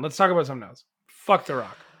 I'm done. Let's talk about something else. Fuck The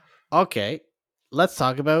Rock. Okay. Let's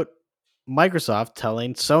talk about Microsoft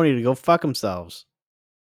telling Sony to go fuck themselves.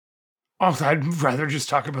 Oh, I'd rather just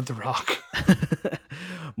talk about The Rock.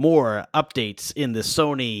 More updates in the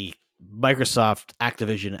Sony Microsoft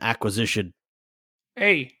Activision acquisition.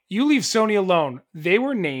 Hey, you leave Sony alone. They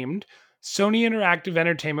were named. Sony Interactive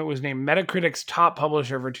Entertainment was named Metacritic's top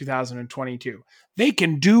publisher for 2022. They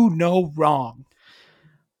can do no wrong.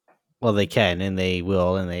 Well, they can, and they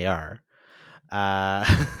will, and they are.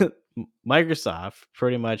 Microsoft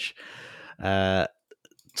pretty much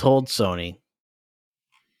told Sony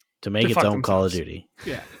to make its own Call of Duty.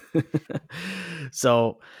 Yeah.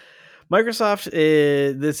 So Microsoft,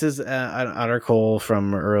 this is an article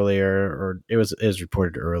from earlier, or it was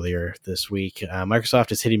reported earlier this week.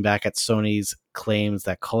 Microsoft is hitting back at Sony's claims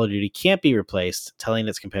that Call of Duty can't be replaced, telling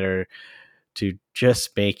its competitor to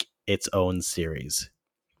just make its own series.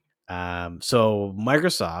 So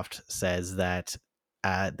Microsoft says that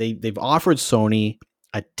they've offered Sony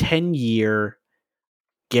a 10-year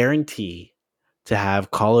guarantee to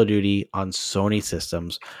have Call of Duty on Sony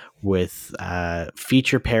systems with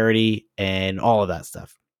feature parity and all of that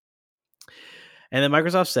stuff. And then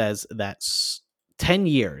Microsoft says that 10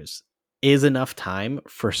 years is enough time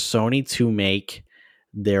for Sony to make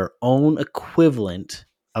their own equivalent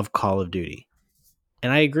of Call of Duty.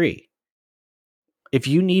 And I agree. If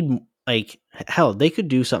you need, like, hell, they could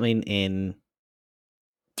do something in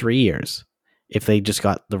 3 years if they just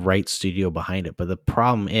got the right studio behind it. But the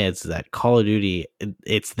problem is that Call of Duty,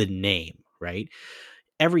 it's the name, right?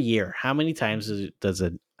 Every year, how many times has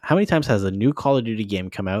a new Call of Duty game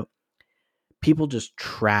come out? People just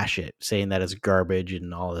trash it, saying that it's garbage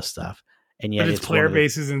and all this stuff. And yet but its player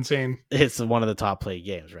base is insane. It's one of the top played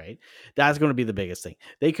games, right? That's going to be the biggest thing.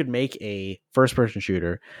 They could make a first-person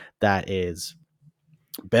shooter that is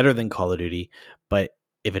better than Call of Duty, but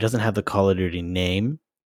if it doesn't have the Call of Duty name,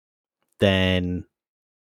 then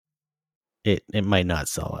it might not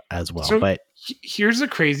sell as well. So but here's the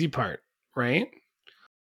crazy part, right?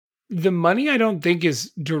 The money I don't think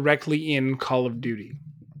is directly in Call of Duty.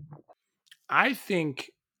 I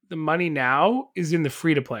think the money now is in the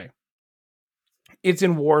free to play. It's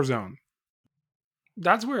in Warzone.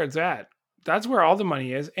 That's where it's at. That's where all the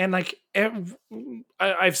money is. And like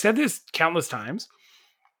I've said this countless times,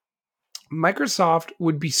 Microsoft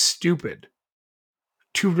would be stupid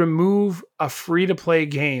to remove a free-to-play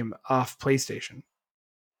game off PlayStation.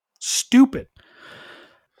 Stupid.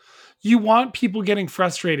 You want people getting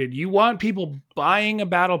frustrated. You want people buying a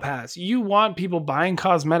battle pass. You want people buying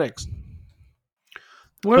cosmetics.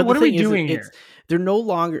 What the are we thing is, doing here? they're no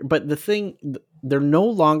longer. But they're no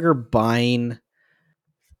longer buying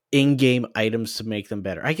in-game items to make them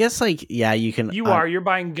better. I guess, like, yeah, you can. You're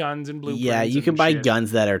buying guns and blueprints. Yeah, you can and buy shit.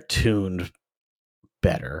 guns that are tuned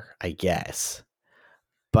better, I guess.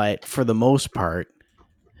 But for the most part,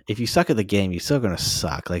 if you suck at the game, you're still going to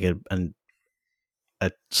suck. Like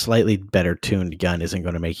a slightly better tuned gun isn't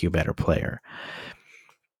going to make you a better player.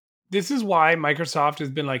 This is why Microsoft has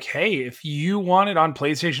been like, hey, if you want it on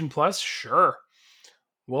PlayStation Plus, sure,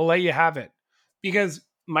 we'll let you have it. Because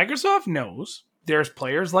Microsoft knows there's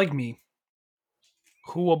players like me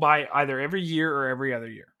who will buy either every year or every other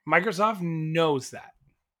year. Microsoft knows that.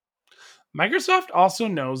 Microsoft also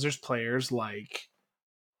knows there's players like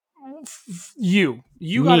you.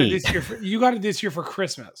 You got it Me. this year. You got it this year for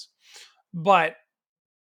Christmas. But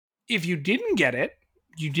if you didn't get it,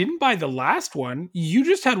 you didn't buy the last one. You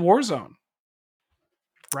just had Warzone,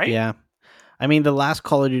 right? Yeah. I mean, the last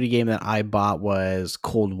Call of Duty game that I bought was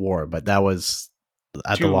Cold War, but that was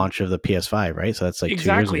at the launch of the PS5, right? So that's like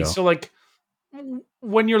 2 years ago. So, like,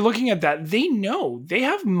 when you're looking at that, they know they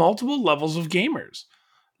have multiple levels of gamers.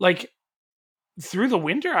 Like, through the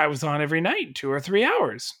winter, I was on every night, 2 or 3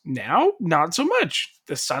 hours. Now, not so much.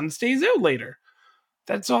 The sun stays out later.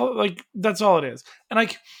 That's all. Like, that's all it is. And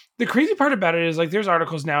like, the crazy part about it is, like, there's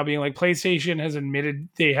articles now being like, PlayStation has admitted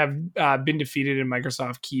they have been defeated in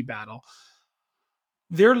Microsoft key battle.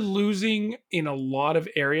 They're losing in a lot of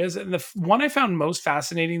areas. And the one I found most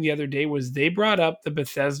fascinating the other day was they brought up the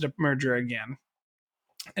Bethesda merger again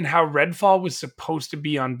and how Redfall was supposed to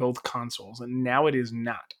be on both consoles, and now it is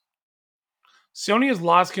not. Sony has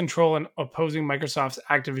lost control in opposing Microsoft's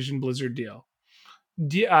Activision Blizzard deal.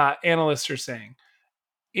 Analysts are saying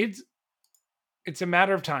it's a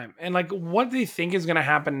matter of time. And like, what they think is going to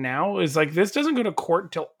happen now is like, this doesn't go to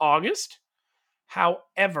court till August.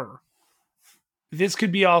 However, this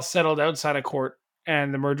could be all settled outside of court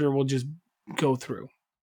and the merger will just go through.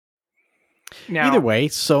 Now, either way,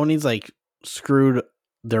 Sony's like screwed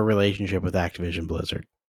their relationship with Activision Blizzard.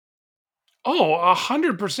 Oh,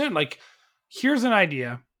 100%. Like, here's an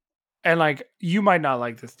idea. And like, you might not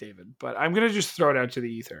like this, David, but I'm going to just throw it out to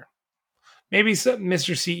the ether. Maybe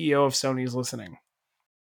Mr. CEO of Sony is listening.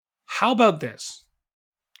 How about this?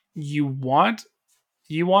 You want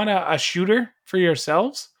a shooter for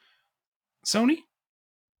yourselves? Sony?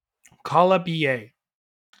 Call up EA.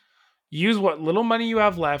 Use what little money you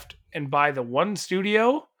have left and buy the one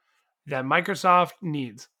studio that Microsoft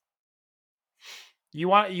needs. You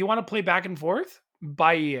want to play back and forth?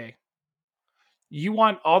 Buy EA. You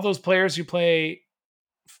want all those players who play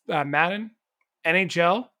Madden,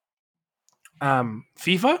 NHL,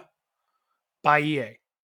 FIFA? Buy EA.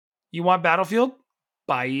 You want Battlefield?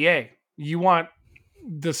 Buy EA. You want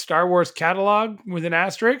the Star Wars catalog with an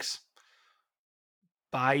asterisk?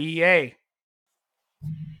 Buy EA.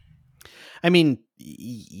 I mean,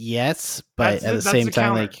 yes, but at the same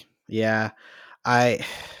time, counter. like, yeah, I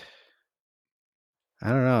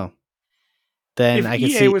don't know. Then if I could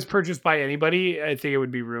EA see was purchased by anybody, I think it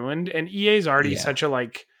would be ruined. And EA is already such a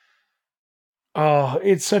like, oh,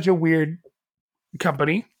 it's such a weird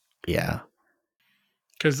company. Yeah,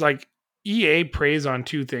 because like EA preys on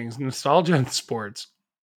two things: nostalgia and sports.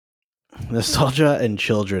 nostalgia and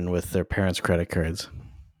children with their parents' credit cards.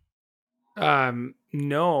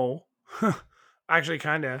 No, actually,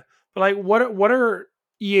 kind of. But like, what are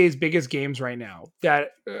EA's biggest games right now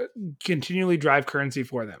that continually drive currency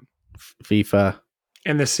for them? FIFA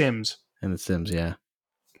and The Sims. And The Sims, yeah.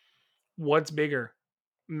 What's bigger?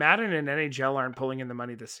 Madden and NHL aren't pulling in the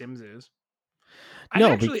money The Sims is. No,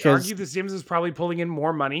 I'd actually because argue The Sims is probably pulling in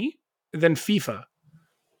more money than FIFA.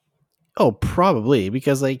 oh, probably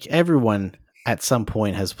because like everyone at some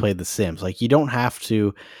point has played The Sims. Like you don't have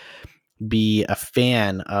to be a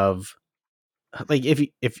fan of like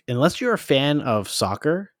if unless you're a fan of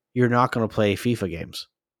soccer, you're not going to play FIFA games,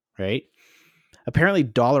 right? Apparently,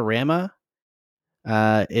 Dollarama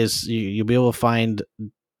is you'll be able to find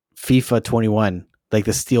FIFA 21 like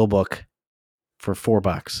the steelbook for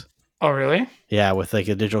 $4. Oh, really? Yeah, with like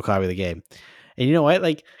a digital copy of the game. And you know what?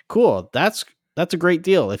 Like, cool. That's a great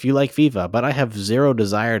deal if you like FIFA, but I have zero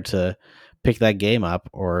desire to pick that game up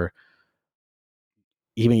or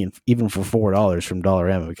even for $4 from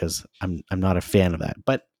Dollarama because I'm not a fan of that.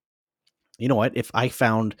 But you know what? If I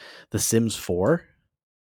found The Sims 4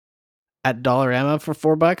 at Dollarama for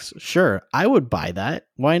 $4, sure, I would buy that.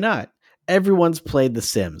 Why not? Everyone's played The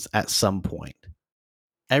Sims at some point.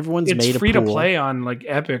 Everyone's made a pool. It's free to play on like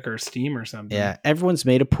Epic or Steam or something. Yeah, everyone's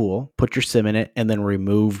made a pool, put your sim in it, and then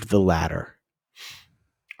removed the ladder.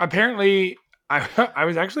 Apparently, I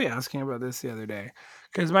was actually asking about this the other day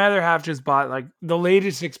because my other half just bought like the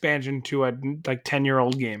latest expansion to a like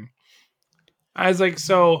 10-year-old game. I was like,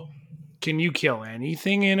 so can you kill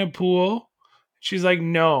anything in a pool? She's like,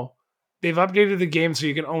 no. They've updated the game so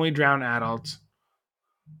you can only drown adults.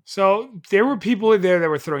 So there were people in there that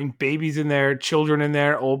were throwing babies in there, children in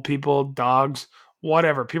there, old people, dogs,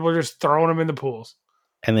 whatever. People are just throwing them in the pools.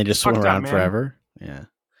 And they just swim Fucked up, around man. forever. Yeah.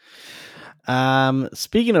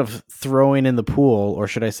 Speaking of throwing in the pool, or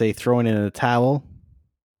should I say throwing in a towel?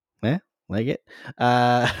 Like it.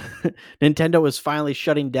 Nintendo is finally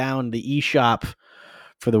shutting down the eShop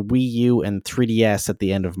for the Wii U and 3DS at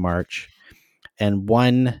the end of March. And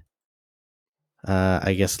one,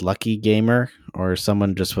 I guess, lucky gamer or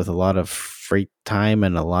someone just with a lot of free time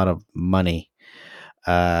and a lot of money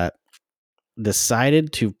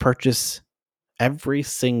decided to purchase every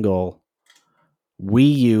single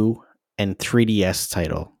Wii U and 3DS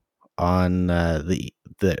title on the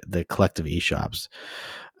collective eShops.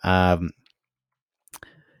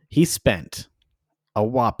 He spent a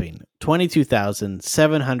whopping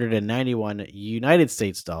 $22,791 United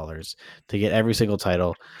States dollars to get every single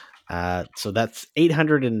title. So that's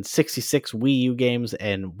 866 Wii U games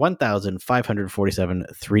and 1,547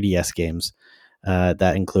 3DS games.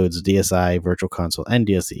 That includes DSi, Virtual Console, and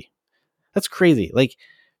DLC. That's crazy. Like,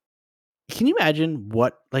 can you imagine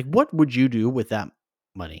what would you do with that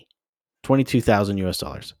money? 22,000 US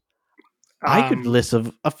dollars. I could list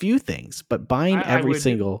of a few things, but buying I every would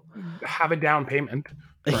single have a down payment.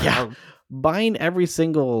 for a yeah, house. buying every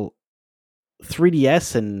single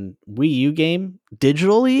 3DS and Wii U game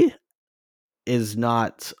digitally is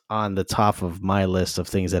not on the top of my list of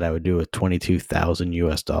things that I would do with 22,000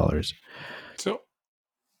 US dollars. So,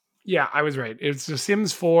 yeah, I was right. It's The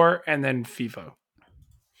Sims 4 and then FIFA.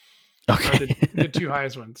 Are Okay. the two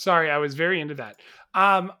highest ones. Sorry, I was very into that.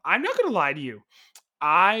 I'm not going to lie to you.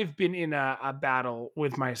 I've been in a battle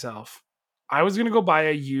with myself. I was going to go buy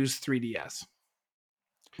a used 3DS.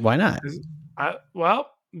 Why not?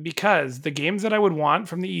 Because the games that I would want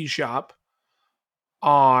from the eShop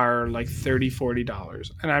are like $30,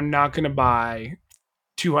 $40. And I'm not going to buy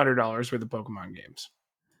 $200 worth of Pokemon games.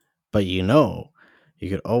 But you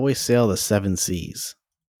could always sail the 7 seas.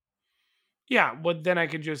 Yeah, but then I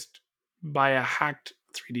could just buy a hacked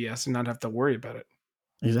 3DS and not have to worry about it.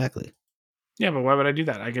 Exactly. Yeah, but why would I do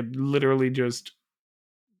that? I could literally just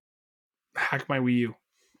hack my Wii U.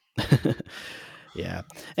 Yeah.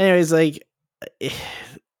 Anyways, like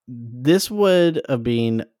this would have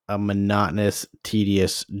been a monotonous,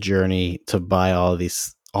 tedious journey to buy all of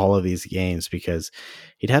these games because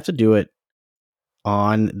he'd have to do it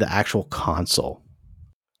on the actual console.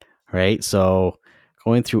 Right? So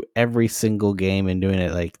going through every single game and doing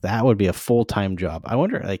it like that would be a full-time job. I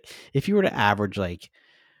wonder like if you were to average like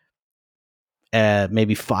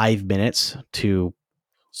maybe 5 minutes to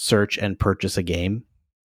search and purchase a game,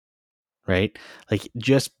 right? Like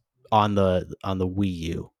just on the Wii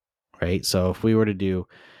U, right? So if we were to do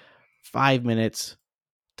 5 minutes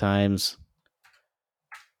times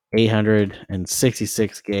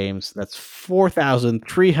 866 games, that's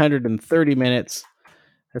 4,330 minutes.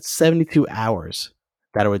 That's 72 hours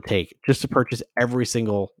that it would take just to purchase every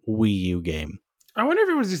single Wii U game. I wonder if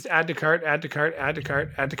it was just add to cart, add to cart, add to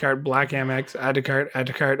cart, add to cart, Black Amex, add to cart, add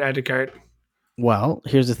to cart, add to cart. Well,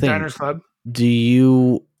 here's the thing. Diners Club. Do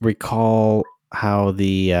you recall how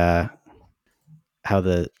the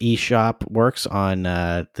eShop works on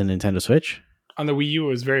the Nintendo Switch? On the Wii U, it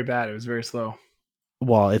was very bad. It was very slow.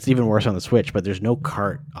 Well, it's even worse on the Switch, but there's no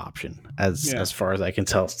cart option as far as I can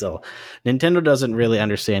tell still. Nintendo doesn't really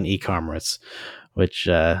understand e-commerce, which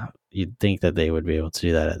you'd think that they would be able to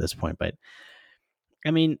do that at this point. But I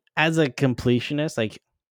mean, as a completionist, like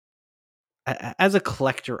as a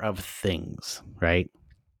collector of things, right?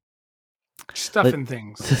 Stuff and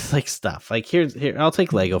things. Just like stuff. Like here, I'll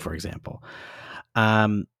take Lego, for example.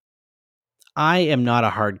 I am not a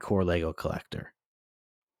hardcore Lego collector,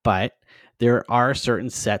 but there are certain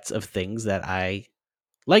sets of things that I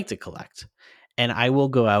like to collect, and I will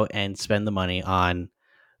go out and spend the money on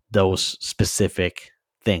those specific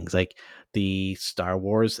things, like the Star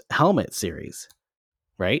Wars helmet series,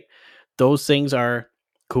 right? Those things are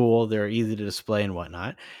cool. They're easy to display and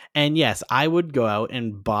whatnot. And yes, I would go out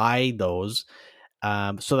and buy those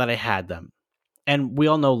so that I had them. And we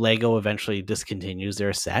all know Lego eventually discontinues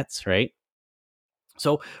their sets, right?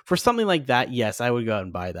 So for something like that, yes, I would go out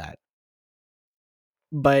and buy that.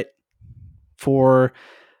 But for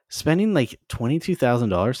spending like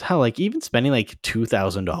 $22,000, hell, like even spending like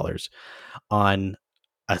 $2,000 on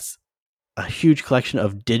a huge collection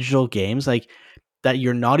of digital games like that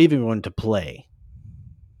you're not even going to play,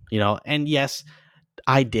 And yes,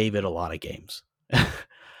 I David a lot of games.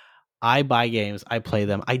 I buy games, I play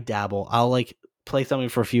them, I dabble. I'll like play something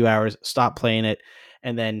for a few hours, stop playing it,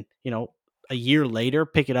 and then, a year later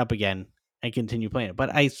pick it up again and continue playing it.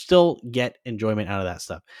 But I still get enjoyment out of that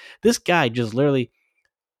stuff. This guy just literally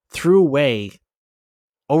threw away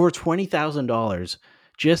over $20,000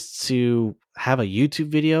 just to have a YouTube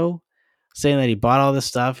video saying that he bought all this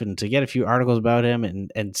stuff and to get a few articles about him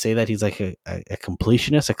and say that he's like a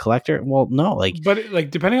completionist, a collector. Well, no, like, But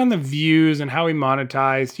like depending on the views and how he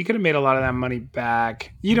monetized, he could have made a lot of that money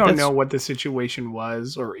back. You don't know what the situation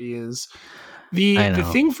was or is. I The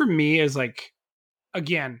know. thing for me is like,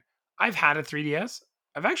 again, I've had a 3DS.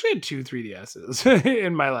 I've actually had two 3DSs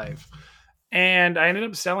in my life. And I ended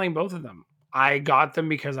up selling both of them. I got them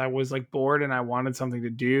because I was like bored and I wanted something to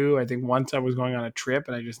do. I think once I was going on a trip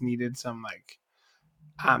and I just needed some like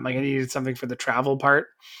I needed something for the travel part.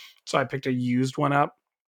 So I picked a used one up.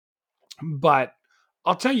 But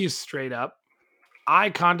I'll tell you straight up,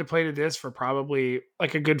 I contemplated this for probably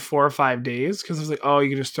like a good 4 or 5 days because I was like, oh, you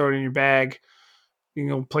can just throw it in your bag. You can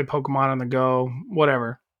go play Pokemon on the go,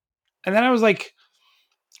 whatever. And then I was like,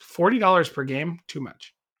 $40 per game, too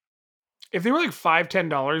much. If they were like $5,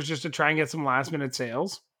 $10 just to try and get some last minute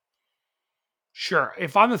sales, sure.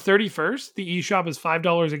 If on the 31st, the eShop is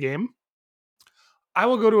 $5 a game, I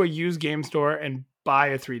will go to a used game store and buy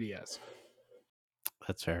a 3DS.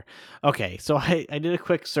 That's fair. Okay, so I did a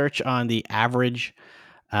quick search on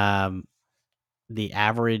um the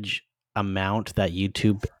average amount that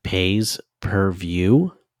YouTube pays per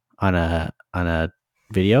view on a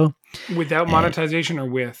video. Without And, monetization or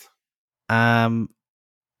with? the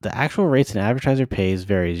actual rates an advertiser pays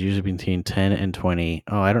varies, usually between 10 and 20.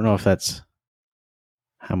 Oh, I don't know if that's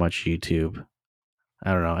how much YouTube.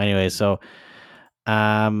 I don't know. Anyway, so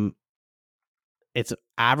um it's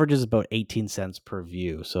averages about 18 cents per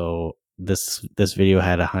view. So this video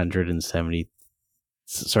had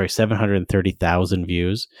 730,000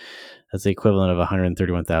 views. That's the equivalent of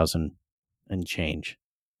 131,000 and change.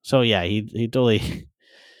 So yeah, he totally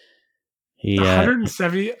he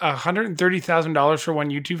 $130,000 for one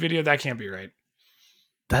YouTube video? That can't be right.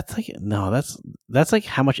 that's like no, that's like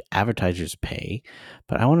how much advertisers pay,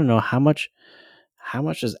 but I want to know how much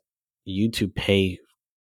does YouTube pay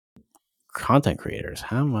content creators?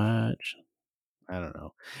 How much? I don't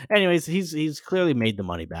know. Anyways, he's clearly made the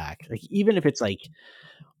money back. Like even if it's like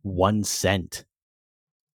 1 cent,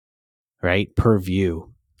 right, per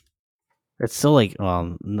view, it's still like,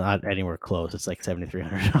 well, not anywhere close. It's like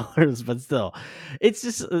 $7,300, but still, it's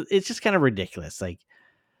just kind of ridiculous. Like,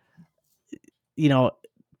 you know,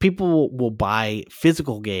 people will buy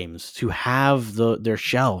physical games to have their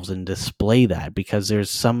shelves and display that because there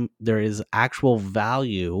is actual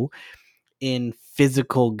value in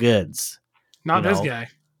physical goods. Not this guy.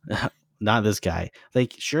 Not this guy.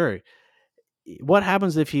 Like, sure, what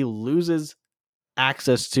happens if he loses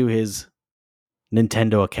access to his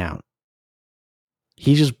Nintendo account?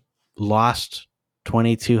 He just lost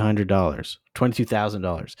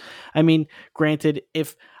 $2,200. I mean, granted,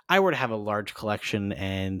 if I were to have a large collection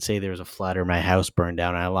and say there was a flood or my house burned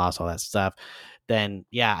down and I lost all that stuff, then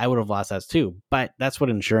yeah, I would have lost that too. But that's what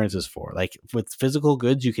insurance is for. Like with physical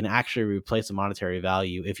goods, you can actually replace the monetary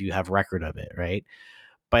value if you have record of it, right?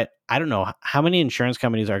 But I don't know how many insurance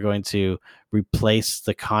companies are going to replace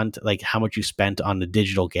the content, like how much you spent on the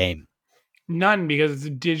digital game. None, because it's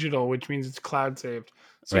digital, which means it's cloud saved.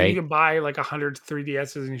 So you Right? can buy like 100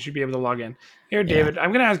 3DSs and you should be able to log in. Here, Yeah. David,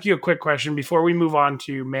 I'm going to ask you a quick question before we move on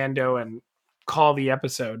to Mando and call the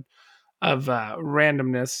episode of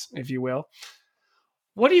randomness, if you will.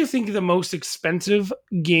 What do you think the most expensive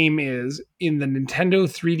game is in the Nintendo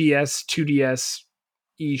 3DS, 2DS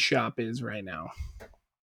eShop is right now?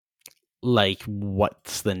 Like,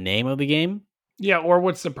 what's the name of the game? Yeah, or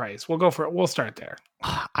what's the price? We'll go for it. We'll start there.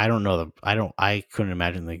 I don't know. I couldn't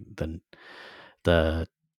imagine the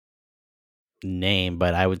name,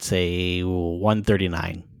 but I would say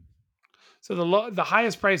 139. So the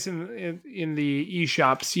highest price in the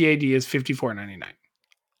eShop CAD is $54.99.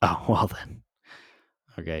 Oh, well then.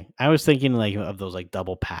 Okay. I was thinking like of those like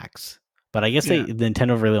double packs. But I guess Yeah.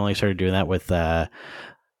 Nintendo really only started doing that with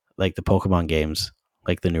like the Pokemon games,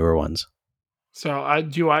 like the newer ones. So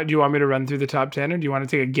do you want me to run through the top 10, or do you want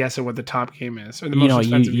to take a guess at what the top game is, or the most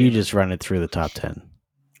expensive you game? just run it through the top 10.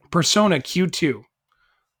 Persona Q2,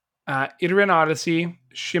 Iteran Odyssey,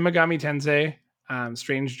 Shimigami Tensei,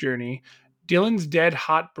 Strange Journey, Dylan's Dead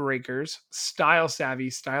Hot Breakers, Style Savvy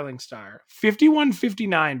Styling Star,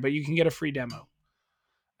 51.59, but you can get a free demo.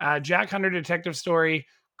 Jack Hunter Detective Story,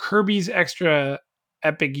 Kirby's Extra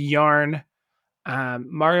Epic Yarn,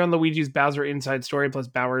 Mario and Luigi's Bowser Inside Story plus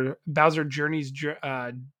Bowser Bowser Jr.'s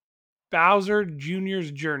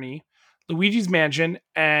Journey, Luigi's Mansion,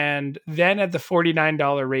 and then at the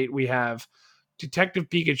 $49 rate we have Detective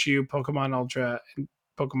Pikachu, Pokemon Ultra, and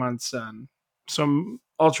Pokemon Sun. So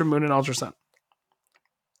Ultra Moon and Ultra Sun.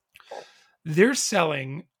 They're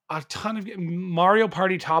selling a ton of Mario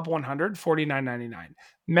Party Top 100, $49.99.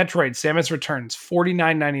 Metroid Samus Returns,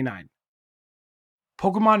 $49.99.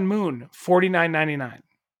 Pokemon Moon, $49.99.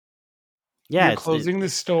 Yeah, You're closing the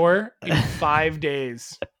store in 5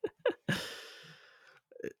 days.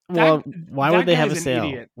 Well, why would they guy have a is an sale?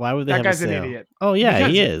 idiot. Why would they That have a guy's an sale? idiot. Oh yeah,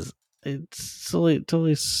 Because- he is. It's totally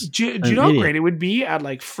Do you know how great it would be at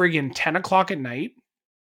like friggin' 10 o'clock at night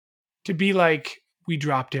to be like, we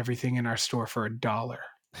dropped everything in our store for $1?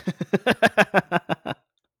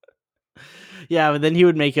 Yeah, but then he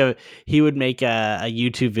would make a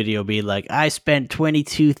YouTube video be like, I spent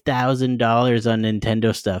 $22,000 on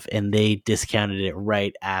Nintendo stuff and they discounted it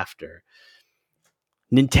right after.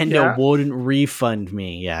 Nintendo wouldn't refund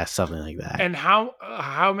me. Yeah, something like that. And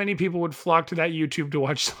how many people would flock to that YouTube to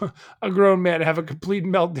watch a grown man have a complete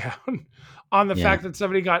meltdown on the fact that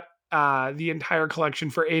somebody got the entire collection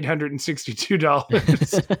for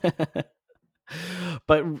 $862?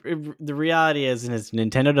 But the reality is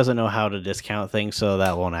Nintendo doesn't know how to discount things, so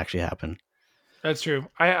that won't actually happen. That's true.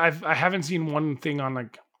 I haven't seen one thing on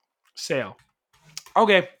like sale.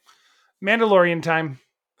 Okay, Mandalorian time.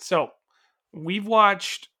 So we've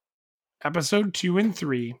watched episode 2 and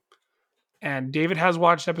 3, and David has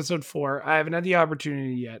watched episode 4. I haven't had the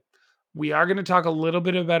opportunity yet. We are going to talk a little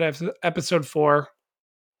bit about episode 4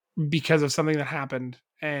 because of something that happened,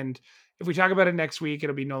 and if we talk about it next week,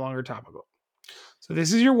 it'll be no longer topical. So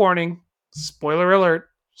this is your warning. Spoiler alert.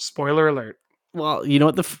 Spoiler alert. Well, you know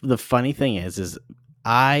what the funny thing is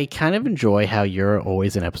I kind of enjoy how you're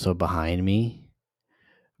always an episode behind me,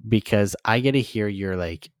 because I get to hear your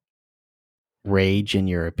like rage and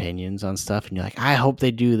your opinions on stuff, and you're like, I hope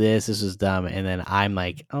they do this is dumb, and then I'm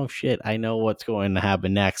like, oh shit, I know what's going to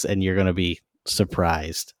happen next, and you're going to be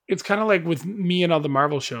surprised. It's kind of like with me and all the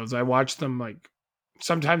Marvel shows. I watch them like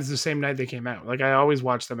sometimes the same night they came out. Like I always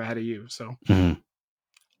watch them ahead of you. So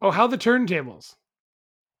Oh, how the turntables.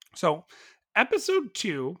 So episode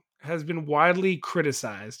 2 has been widely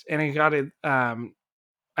criticized, and it got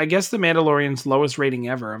I guess the Mandalorian's lowest rating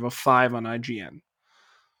ever of a 5 on IGN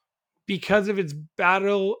because of its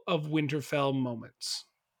Battle of Winterfell moments.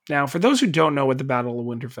 Now, for those who don't know what the Battle of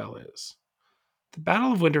Winterfell is, the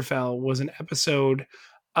Battle of Winterfell was an episode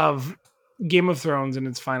of Game of Thrones in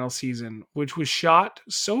its final season, which was shot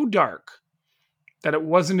so dark that it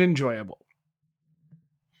wasn't enjoyable.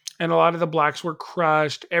 And a lot of the blacks were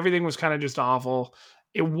crushed. Everything was kind of just awful.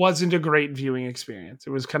 It wasn't a great viewing experience.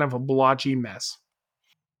 It was kind of a blotchy mess.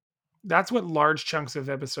 That's what large chunks of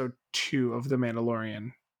episode 2 of The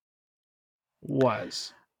Mandalorian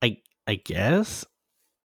was. I guess.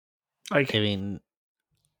 Like, I mean,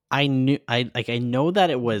 I know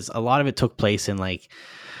that it was a lot of it took place in like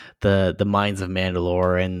the mines of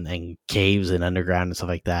Mandalore and caves and underground and stuff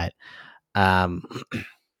like that.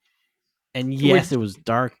 And yes, it was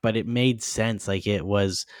dark, but it made sense. Like it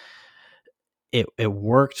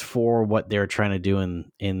worked for what they're trying to do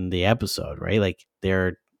in the episode, right? Like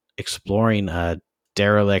they're exploring a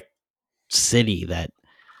derelict city that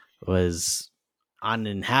was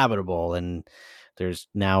uninhabitable, and there's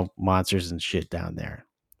now monsters and shit down there.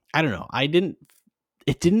 I don't know.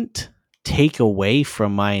 It didn't take away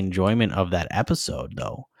from my enjoyment of that episode,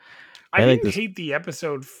 though. I didn't hate the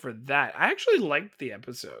episode for that. I actually liked the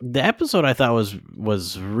episode. The episode I thought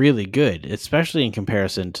was really good, especially in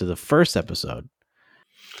comparison to the first episode.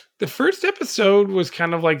 The first episode was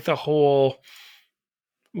kind of like the whole,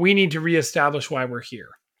 we need to reestablish why we're here.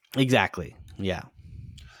 Exactly. Yeah.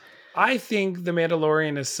 I think The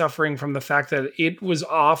Mandalorian is suffering from the fact that it was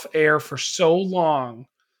off air for so long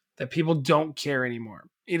that people don't care anymore.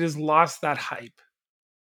 It has lost that hype.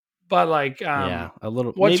 But like, yeah, a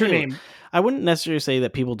little. What's her name? I wouldn't necessarily say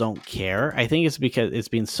that people don't care. I think it's because it's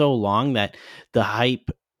been so long that the hype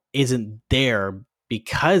isn't there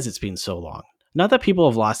because it's been so long. Not that people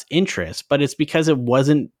have lost interest, but it's because it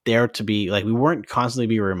wasn't there to be like, we weren't constantly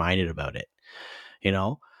be reminded about it. You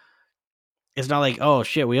know, it's not like, oh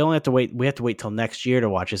shit, we only have to wait. We have to wait till next year to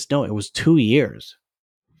watch this. No, it was 2 years.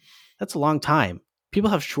 That's a long time.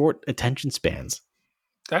 People have short attention spans.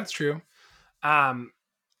 That's true.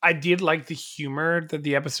 I did like the humor that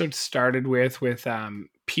the episode started with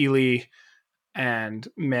Peely and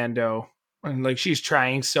Mando. And like, she's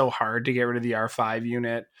trying so hard to get rid of the R5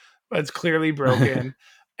 unit, but it's clearly broken.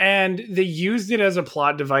 And they used it as a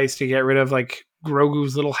plot device to get rid of like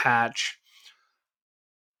Grogu's little hatch.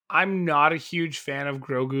 I'm not a huge fan of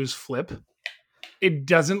Grogu's flip. It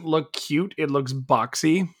doesn't look cute. It looks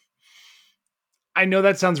boxy. I know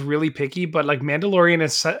that sounds really picky, but like Mandalorian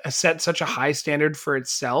has set such a high standard for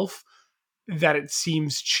itself that it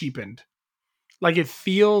seems cheapened. Like it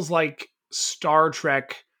feels like Star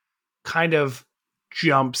Trek kind of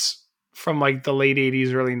jumps from like the late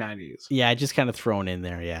 80s, early 90s. Yeah, just kind of thrown in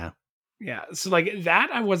there. Yeah. Yeah. So like that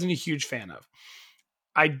I wasn't a huge fan of.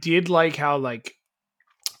 I did like how like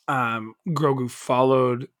Grogu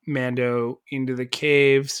followed Mando into the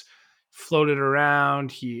caves, floated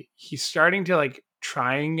around. He's starting to like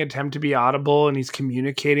trying attempt to be audible, and he's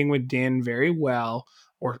communicating with Din very well,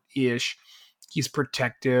 or ish. He's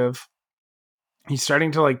protective. He's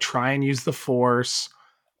starting to like try and use the Force.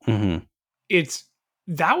 Mm-hmm. It's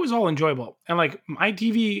that was all enjoyable, and like my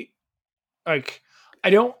TV, like I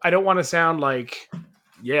don't want to sound like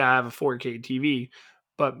yeah I have a 4K TV,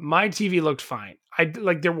 but my TV looked fine. I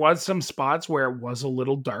like there was some spots where it was a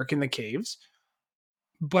little dark in the caves,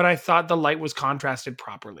 but I thought the light was contrasted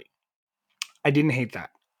properly. I didn't hate that.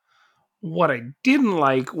 What I didn't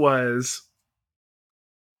like was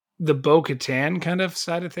the Bo-Katan kind of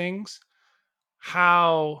side of things.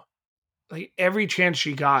 How like every chance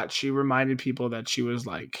she got, she reminded people that she was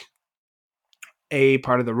like a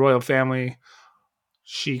part of the royal family.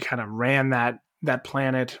 She kind of ran that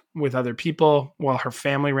planet with other people while her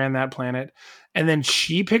family ran that planet, and then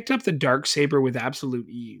she picked up the dark saber with absolute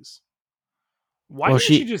ease. Why Well, didn't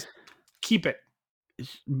she just keep it?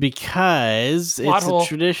 because Plot it's a hole.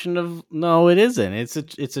 tradition of no, it isn't.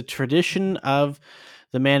 It's a tradition of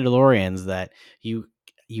the Mandalorians that you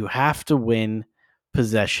have to win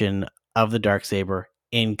possession of the darksaber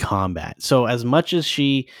in combat. So as much as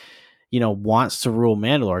she, wants to rule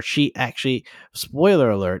Mandalore, she actually, spoiler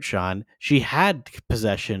alert, Sean, she had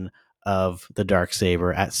possession of the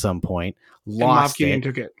darksaber at some point, And Moff lost Gideon it.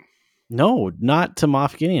 took it. No, not to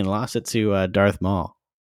Moff Gideon, lost it to Darth Maul.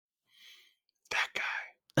 That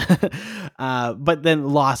guy. But then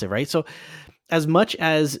lost it, right? So as much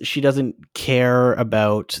as she doesn't care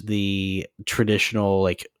about the traditional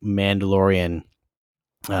like Mandalorian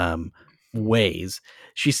ways,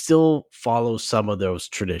 she still follows some of those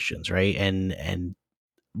traditions, right? And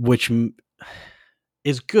which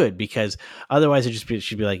is good because otherwise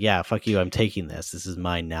she'd be like, yeah, fuck you, I'm taking this. This is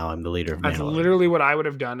mine now. I'm the leader of That's Mandalore. literally what I would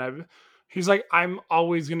have done. He's like, I'm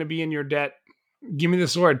always going to be in your debt. Give me the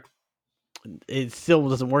sword. It still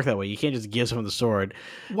doesn't work that way. You can't just give someone the sword.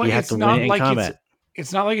 Well, You have it's to win not it in like combat.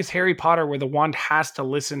 it's not like it's Harry Potter where the wand has to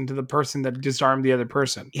listen to the person that disarmed the other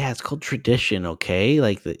person. Yeah, it's called tradition, okay?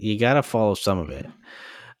 Like you got to follow some of it.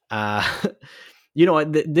 Uh you know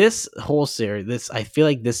what? This whole series, I feel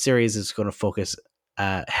like this series is going to focus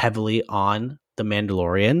heavily on the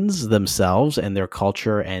Mandalorians themselves and their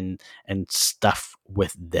culture and stuff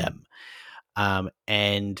with them.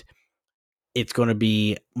 And it's going to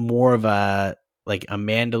be more of a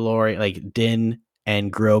Mandalorian, like Din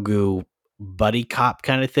and Grogu buddy cop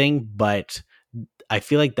kind of thing, but I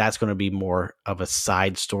feel like that's going to be more of a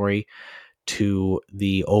side story to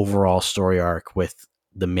the overall story arc with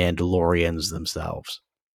the Mandalorians themselves.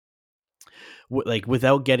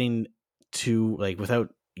 Without getting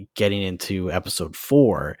into episode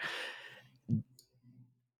 4,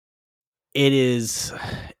 it is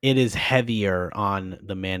heavier on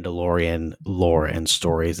the Mandalorian lore and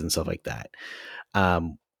stories and stuff like that,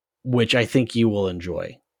 which I think you will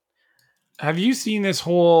enjoy. Have you seen this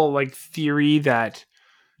whole like theory that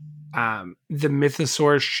the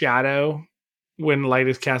Mythosaur's shadow, when light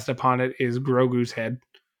is cast upon it, is Grogu's head?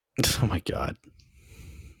 Oh my god.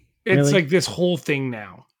 It's Really? like this whole thing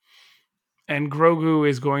now. And Grogu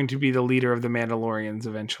is going to be the leader of the Mandalorians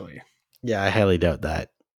eventually. Yeah, I highly doubt that.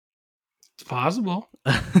 It's possible,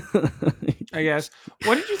 I guess.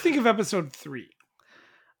 What did you think of episode 3?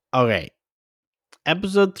 Okay.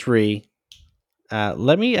 Episode 3.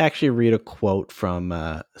 Let me actually read a quote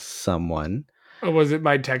from someone. Oh, was it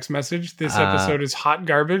my text message? This episode is hot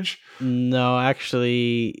garbage. No,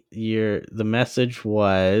 actually, the message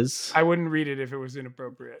was. I wouldn't read it if it was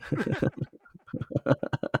inappropriate.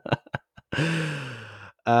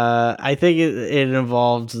 I think it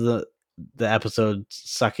involved the episode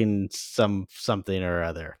sucking something or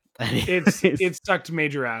other. It sucked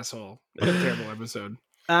major asshole. What a terrible episode.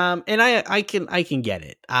 And I can get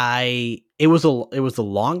it. It was the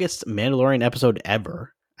longest Mandalorian episode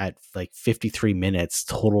ever at like 53 minutes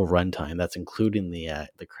total runtime. That's including the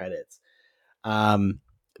credits.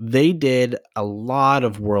 They did a lot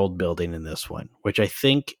of world building in this one, which I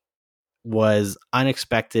think was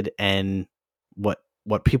unexpected and what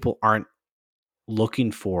people aren't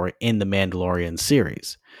looking for in the Mandalorian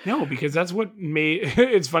series. No, because that's what made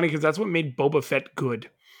it's funny because that's what made Boba Fett good.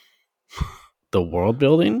 The world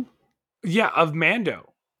building. Yeah, of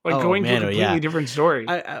Mando. Like Oh, going to a Mando, completely yeah. different story.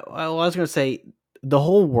 I was going to say the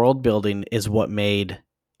whole world building is what made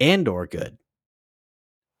Andor good,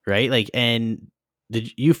 right? Like, and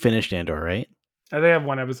you finished Andor, right? I think I have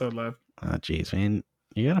one episode left. Oh, geez, man,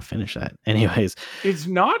 you gotta finish that. Anyways, It's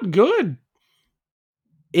not good.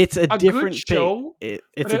 it's a A good different pace. show, It's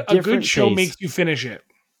but a a good different show pace. makes you finish it.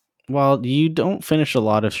 Well, you don't finish a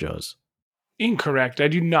lot of shows. Incorrect. I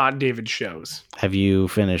do not David shows. Have you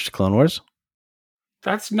finished Clone Wars?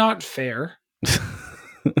 That's not fair.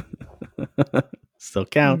 Still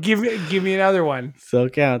counts. Give me another one. Still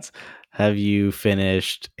counts. Have you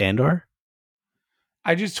finished Andor?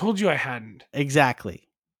 I just told you I hadn't. Exactly.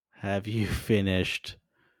 Have you finished?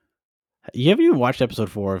 You haven't even watched episode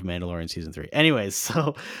 4 of Mandalorian season 3. Anyways,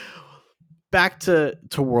 so back to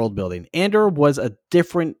world building. Andor was a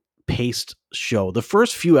different paced show. The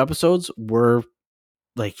first few episodes were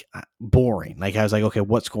like boring. Like I was like, okay,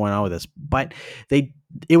 what's going on with this? But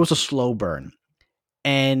it was a slow burn,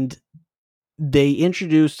 and they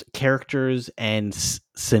introduced characters and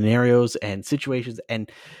scenarios and situations,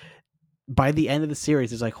 and by the end of the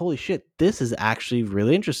series, it's like, holy shit, this is actually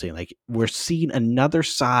really interesting. Like we're seeing another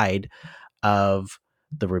side of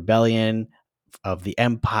the rebellion, of the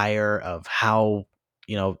empire, of how,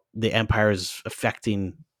 you know, the empire is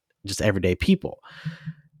affecting just everyday people.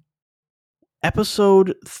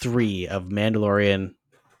 Episode 3 of Mandalorian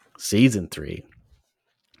season 3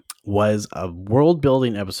 was a world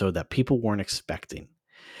building episode that people weren't expecting.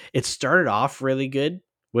 It started off really good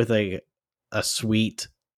with a sweet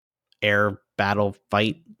air battle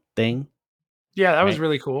fight thing. Yeah, that was Right.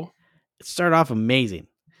 really cool. It started off amazing.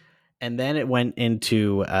 And then it went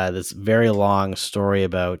into this very long story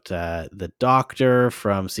about the doctor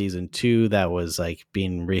from season 2 that was like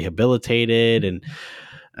being rehabilitated, and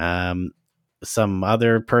some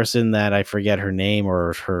other person that I forget her name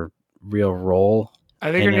or her real role.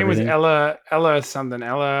 I think her name was Ella something.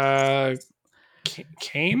 Ella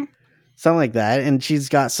Kane? Something like that. And she's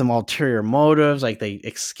got some ulterior motives, like they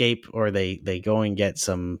escape or they go and get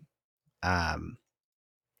some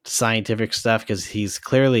scientific stuff because he's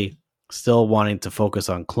clearly still wanting to focus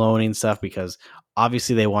on cloning stuff, because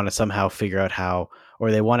obviously they want to somehow figure out how,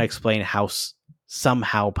 or they want to explain how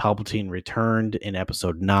somehow Palpatine returned in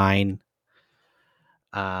episode 9.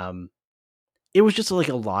 It was just like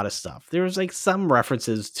a lot of stuff. There was like some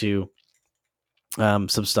references to some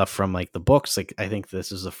stuff from like the books. Like I think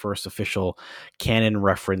this is the first official canon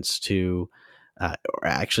reference to or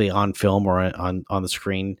actually on film or on the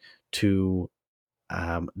screen to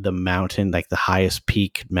the mountain, like the highest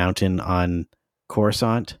peak mountain on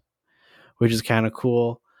Coruscant, which is kind of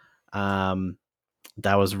cool.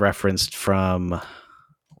 That was referenced from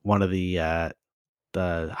one of the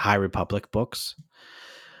High Republic books.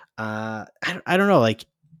 I don't know. Like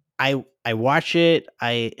I watch it.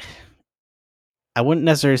 I wouldn't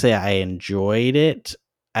necessarily say I enjoyed it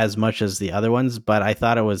as much as the other ones, but I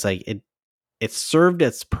thought it was like it served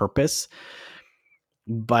its purpose,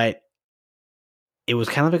 but it was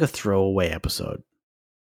kind of like a throwaway episode.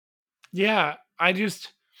 Yeah, I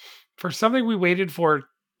just for something we waited for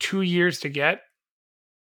 2 years to get,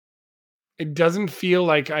 it doesn't feel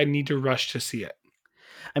like I need to rush to see it.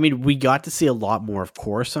 I mean, we got to see a lot more of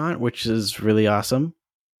Coruscant, which is really awesome.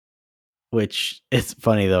 Which it's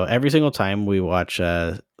funny though. Every single time we watch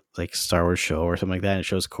like Star Wars show or something like that, and it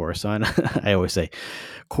shows Coruscant, I always say,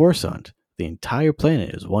 Coruscant, the entire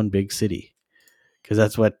planet is one big city, because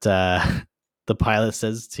that's what the pilot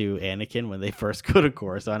says to Anakin when they first go to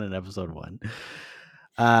Coruscant in episode 1.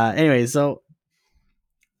 Anyway, so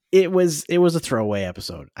it was a throwaway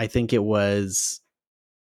episode. I think it was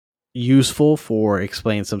useful for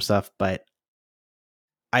explaining some stuff, but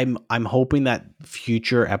I'm hoping that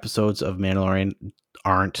future episodes of Mandalorian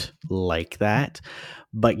aren't like that,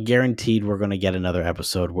 but guaranteed we're going to get another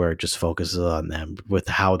episode where it just focuses on them, with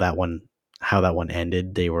how that one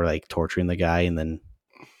ended. They were like torturing the guy, and then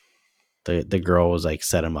the girl was like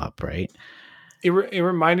set him up, right? It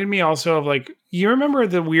reminded me also of like, you remember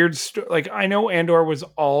the weird like I know Andor was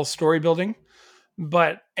all story building,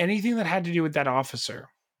 but anything that had to do with that officer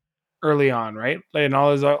early on, right? Like, and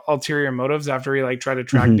all his ulterior motives after he like tried to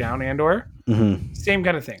track down Andor. Same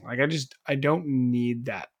kind of thing. Like I don't need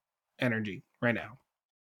that energy right now.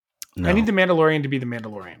 No, I need the Mandalorian to be the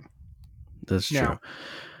Mandalorian. That's true.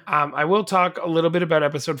 I will talk a little bit about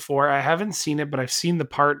episode 4. I haven't seen it, but I've seen the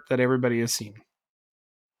part that everybody has seen.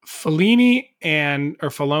 Filoni and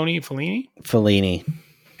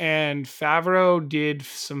Favreau did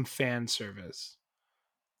some fan service.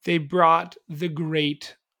 they brought the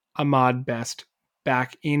great Ahmad Best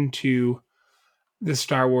back into the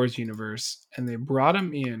Star Wars universe, and they brought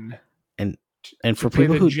him in And to for play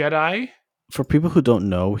people the who Jedi. don't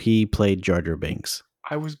know, he played Jar Jar Binks.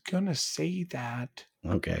 I was gonna say that,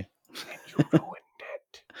 Okay. and you ruined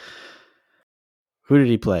it. Who did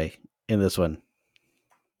he play in this one?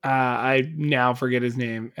 I now forget his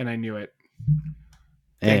name, and I knew it.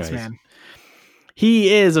 Thanks, Anyways, man.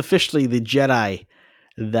 he is officially the Jedi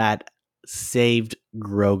that saved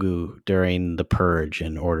Grogu during the Purge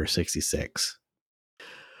in Order 66.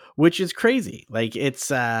 Which is crazy. Like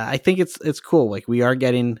it's I think it's cool. Like we are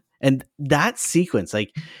getting, and that sequence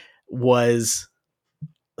like was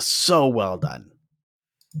so well done.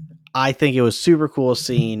 I think it was super cool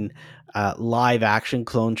seeing live action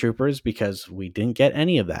clone troopers because we didn't get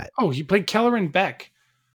any of that. Oh, he played Kelleran Beck.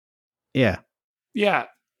 Yeah. Yeah.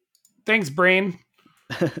 Thanks, brain.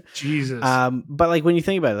 Jesus. But like when you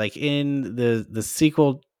think about it, like in the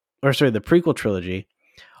sequel, or sorry, the prequel trilogy,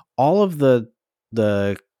 all of the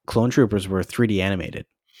clone troopers were 3D animated,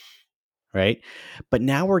 right? But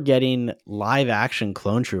now we're getting live action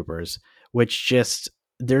clone troopers, which just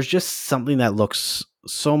there's just something that looks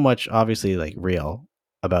so much obviously like real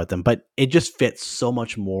about them, but it just fits so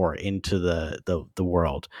much more into the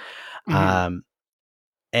world. Mhm.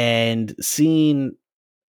 And seeing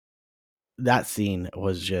that scene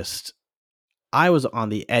was just, I was on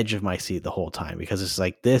the edge of my seat the whole time because it's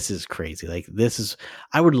like, this is crazy. Like this is,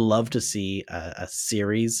 I would love to see a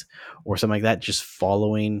series or something like that, just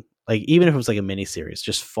following, like, even if it was like a mini series,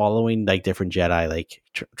 just following like different Jedi, like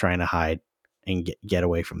trying to hide and get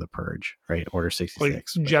away from the Purge, right? Order Like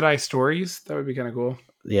 66. But Jedi stories. That would be kind of cool.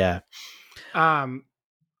 yeah.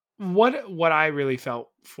 What I really felt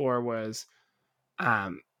for was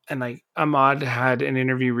and like Ahmad had an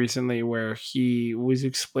interview recently where he was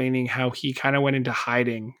explaining how he kind of went into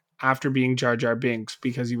hiding after being Jar Jar Binks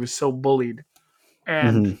because he was so bullied.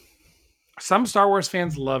 And Mhm. some Star Wars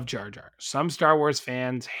fans love Jar Jar. Some Star Wars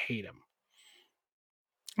fans hate him.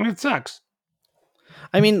 And it sucks.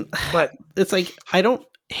 I mean, But it's like, I don't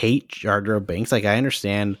hate Jar Jar Binks. Like I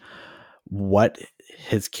understand what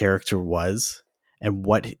his character was and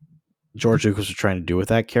what George Lucas was trying to do with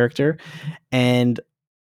that character. And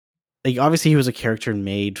like obviously he was a character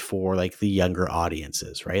made for like the younger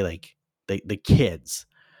audiences, right? Like the kids.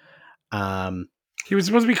 he was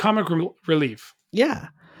supposed to be comic relief. Yeah.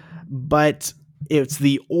 But it's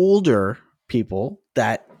the older people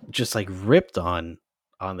that just like ripped on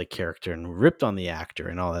the character and ripped on the actor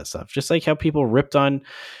and all that stuff. Just like how people ripped on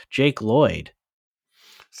Jake Lloyd.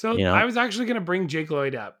 So You I know? was actually going to bring Jake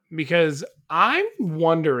Lloyd up because I'm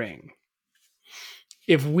wondering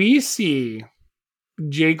if we see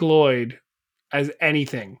Jake Lloyd as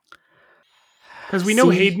anything. Because we know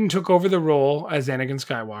See, Hayden took over the role as Anakin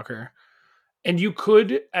Skywalker. And you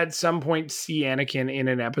could at some point see Anakin in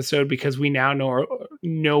an episode because we now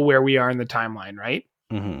know where we are in the timeline, right?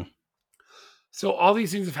 mhm. So all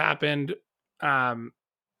these things have happened.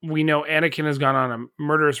 We know Anakin has gone on a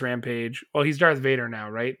murderous rampage. Well, he's Darth Vader now,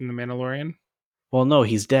 right? In The Mandalorian? Well, no,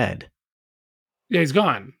 he's dead. Yeah, he's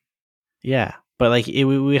gone. Yeah. But like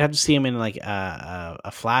we'd have to see him in like a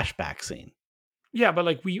flashback scene. Yeah, but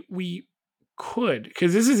like we could,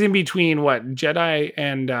 because this is in between what, Jedi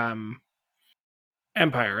and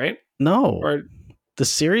Empire, right? No. Or The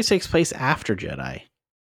series takes place after Jedi.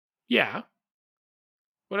 yeah.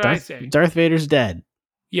 What did I say? Darth Vader's dead.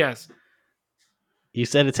 Yes. You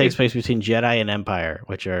said it takes It's- place between Jedi and Empire,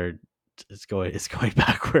 which are it's going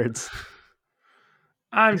backwards.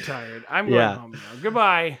 I'm tired. I'm going Yeah. home now.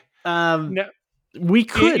 Goodbye. Um, No, we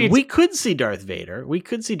it's- could see Darth Vader. We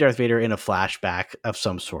could see Darth Vader in a flashback of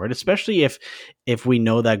some sort, especially if we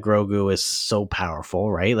know that Grogu is so powerful,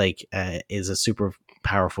 right? Like, is a super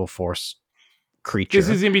powerful Force creature. This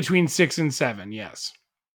is in between 6 and 7. Yes.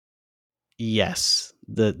 Yes,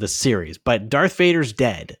 the series, but Darth Vader's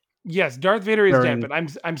dead. Yes, Darth Vader is During- dead,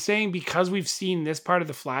 but I'm saying because we've seen this part of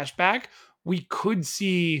the flashback, we could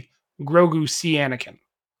see Grogu see Anakin.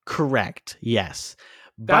 Correct. Yes.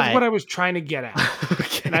 That's what I was trying to get at.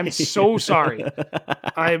 Okay. And I'm so sorry.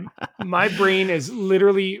 My brain is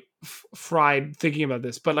literally fried thinking about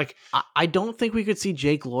this, but like I don't think we could see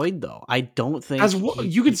Jake Lloyd though. I don't think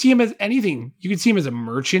you could see him as anything. You could see him as a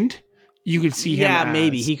merchant. You could see him. Yeah, as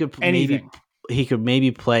maybe he could anything. he could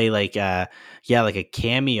maybe play like like a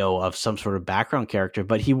cameo of some sort of background character,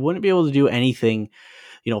 but he wouldn't be able to do anything,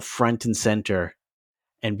 front and center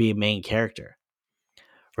and be a main character.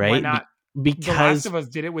 Right? Why not? Because The Last of Us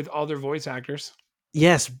did it with all their voice actors.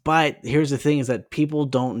 yes, but here's the thing is that people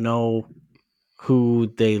don't know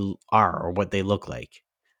who they are or what they look like,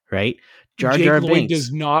 right? Jar Jake Jar Lloyd Binks.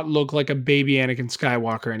 does not look like a baby Anakin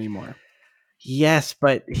Skywalker anymore. Yes,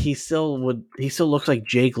 but he still looks like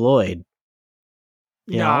Jake Lloyd.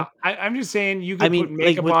 You Nah, know? I'm just saying you I could mean, put like,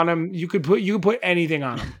 makeup with- on him. You could put anything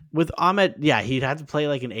on him. With Ahmed, yeah, he'd have to play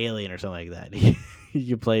like an alien or something like that. He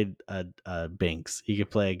could play a Binks. He could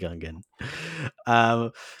play a Gungan.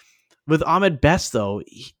 With Ahmed Best though,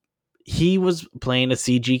 he was playing a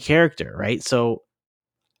CG character, right? So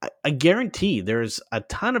I guarantee there's a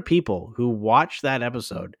ton of people who watched that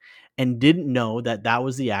episode and didn't know that that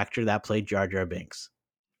was the actor that played Jar Jar Binks,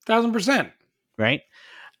 1000%. right?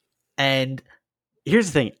 And here's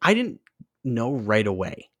the thing: I didn't know right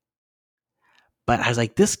away. But I was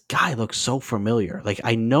like, this guy looks so familiar. Like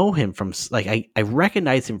I know him from like I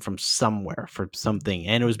recognize him from somewhere for something,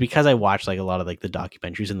 and it was because I watched like a lot of like the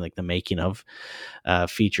documentaries and like the making of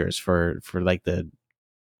features for like the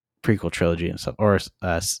prequel trilogy and stuff, or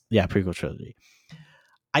prequel trilogy.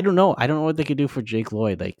 I don't know what they could do for Jake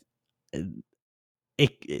Lloyd. Like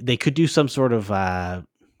they could do some sort of I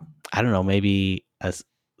don't know, maybe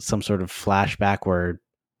some sort of flashback where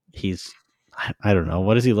he's I don't know,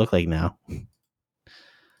 what does he look like now?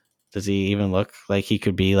 Does he even look like he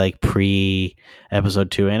could be like pre episode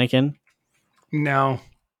 2 Anakin? No.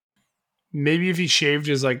 Maybe if he shaved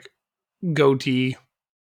his like goatee.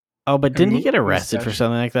 Oh, but didn't he get And arrested for mustache.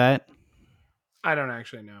 something like that? I don't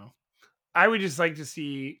actually know. I would just like to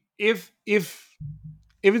see if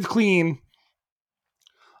it's clean.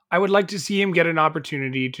 I would like to see him get an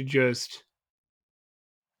opportunity to just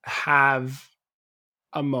have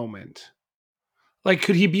a moment. Like,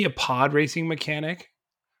 could he be a pod racing mechanic?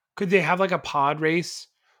 Could they have like a pod race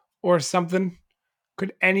or something?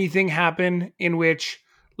 Could anything happen in which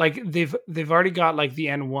like they've already got like the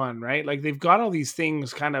N1, right? Like they've got all these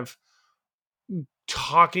things kind of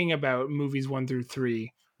talking about movies 1 through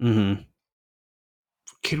 3. Mm-hmm.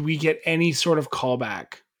 Could we get any sort of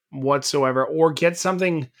callback whatsoever or get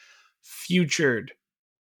something futured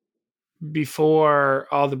before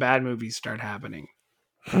all the bad movies start happening?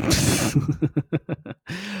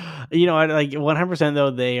 You know, like 100%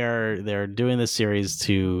 though, they're doing this series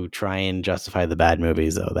to try and justify the bad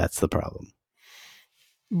movies though. That's the problem.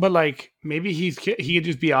 But like maybe he could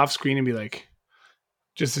just be off screen and be like,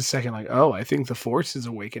 just a second, like, oh, I think the Force is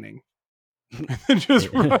awakening. And just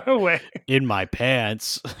run away. In my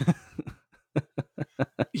pants.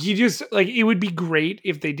 He just like it would be great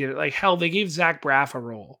if they did it. Like hell, they gave Zach Braff a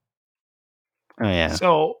role. Oh yeah.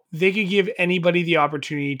 So they could give anybody the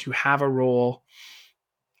opportunity to have a role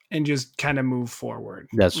and just kind of move forward.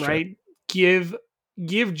 That's true. right. Give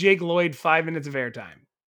Jake Lloyd 5 minutes of airtime.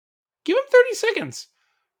 Give him 30 seconds.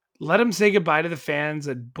 Let him say goodbye to the fans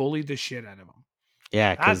that bullied the shit out of him.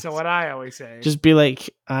 Yeah, That's what I always say. just be like,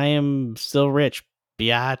 I am still rich,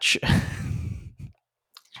 biatch.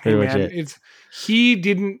 Hey man, he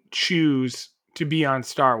didn't choose to be on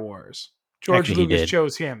Star Wars. George Actually, he Lucas did.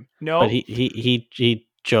 chose him. No, But he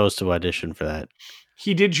chose to audition for that.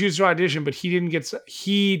 he did choose to audition, but he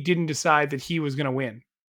didn't decide that he was going to win.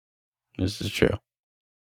 This is true.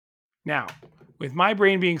 Now, with my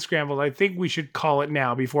brain being scrambled, I think we should call it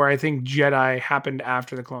now before I think Jedi happened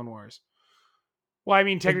after the Clone Wars. Well, I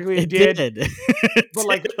mean, technically it did. But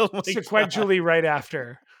like Oh my sequentially God. right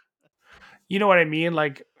after. You know what I mean?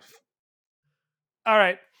 Like, all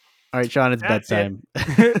right. All right, Sean, it's That's bedtime.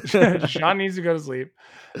 Sean needs to go to sleep.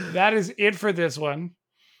 That is it for this one.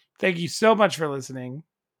 Thank you so much for listening.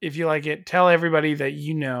 If you like it, tell everybody that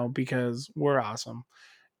you know because we're awesome.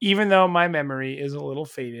 Even though my memory is a little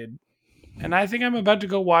faded. And I think I'm about to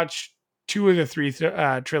go watch 2 of the 3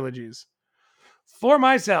 trilogies. For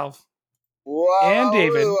myself and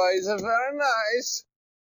David. Very nice.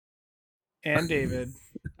 And David.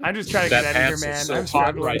 I'm just trying to get That out of here, pants man. is so I'm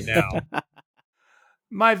hot struggling right now.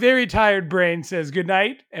 My very tired brain says good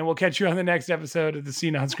night, and we'll catch you on the next episode of the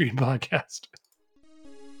Scene on Screen podcast.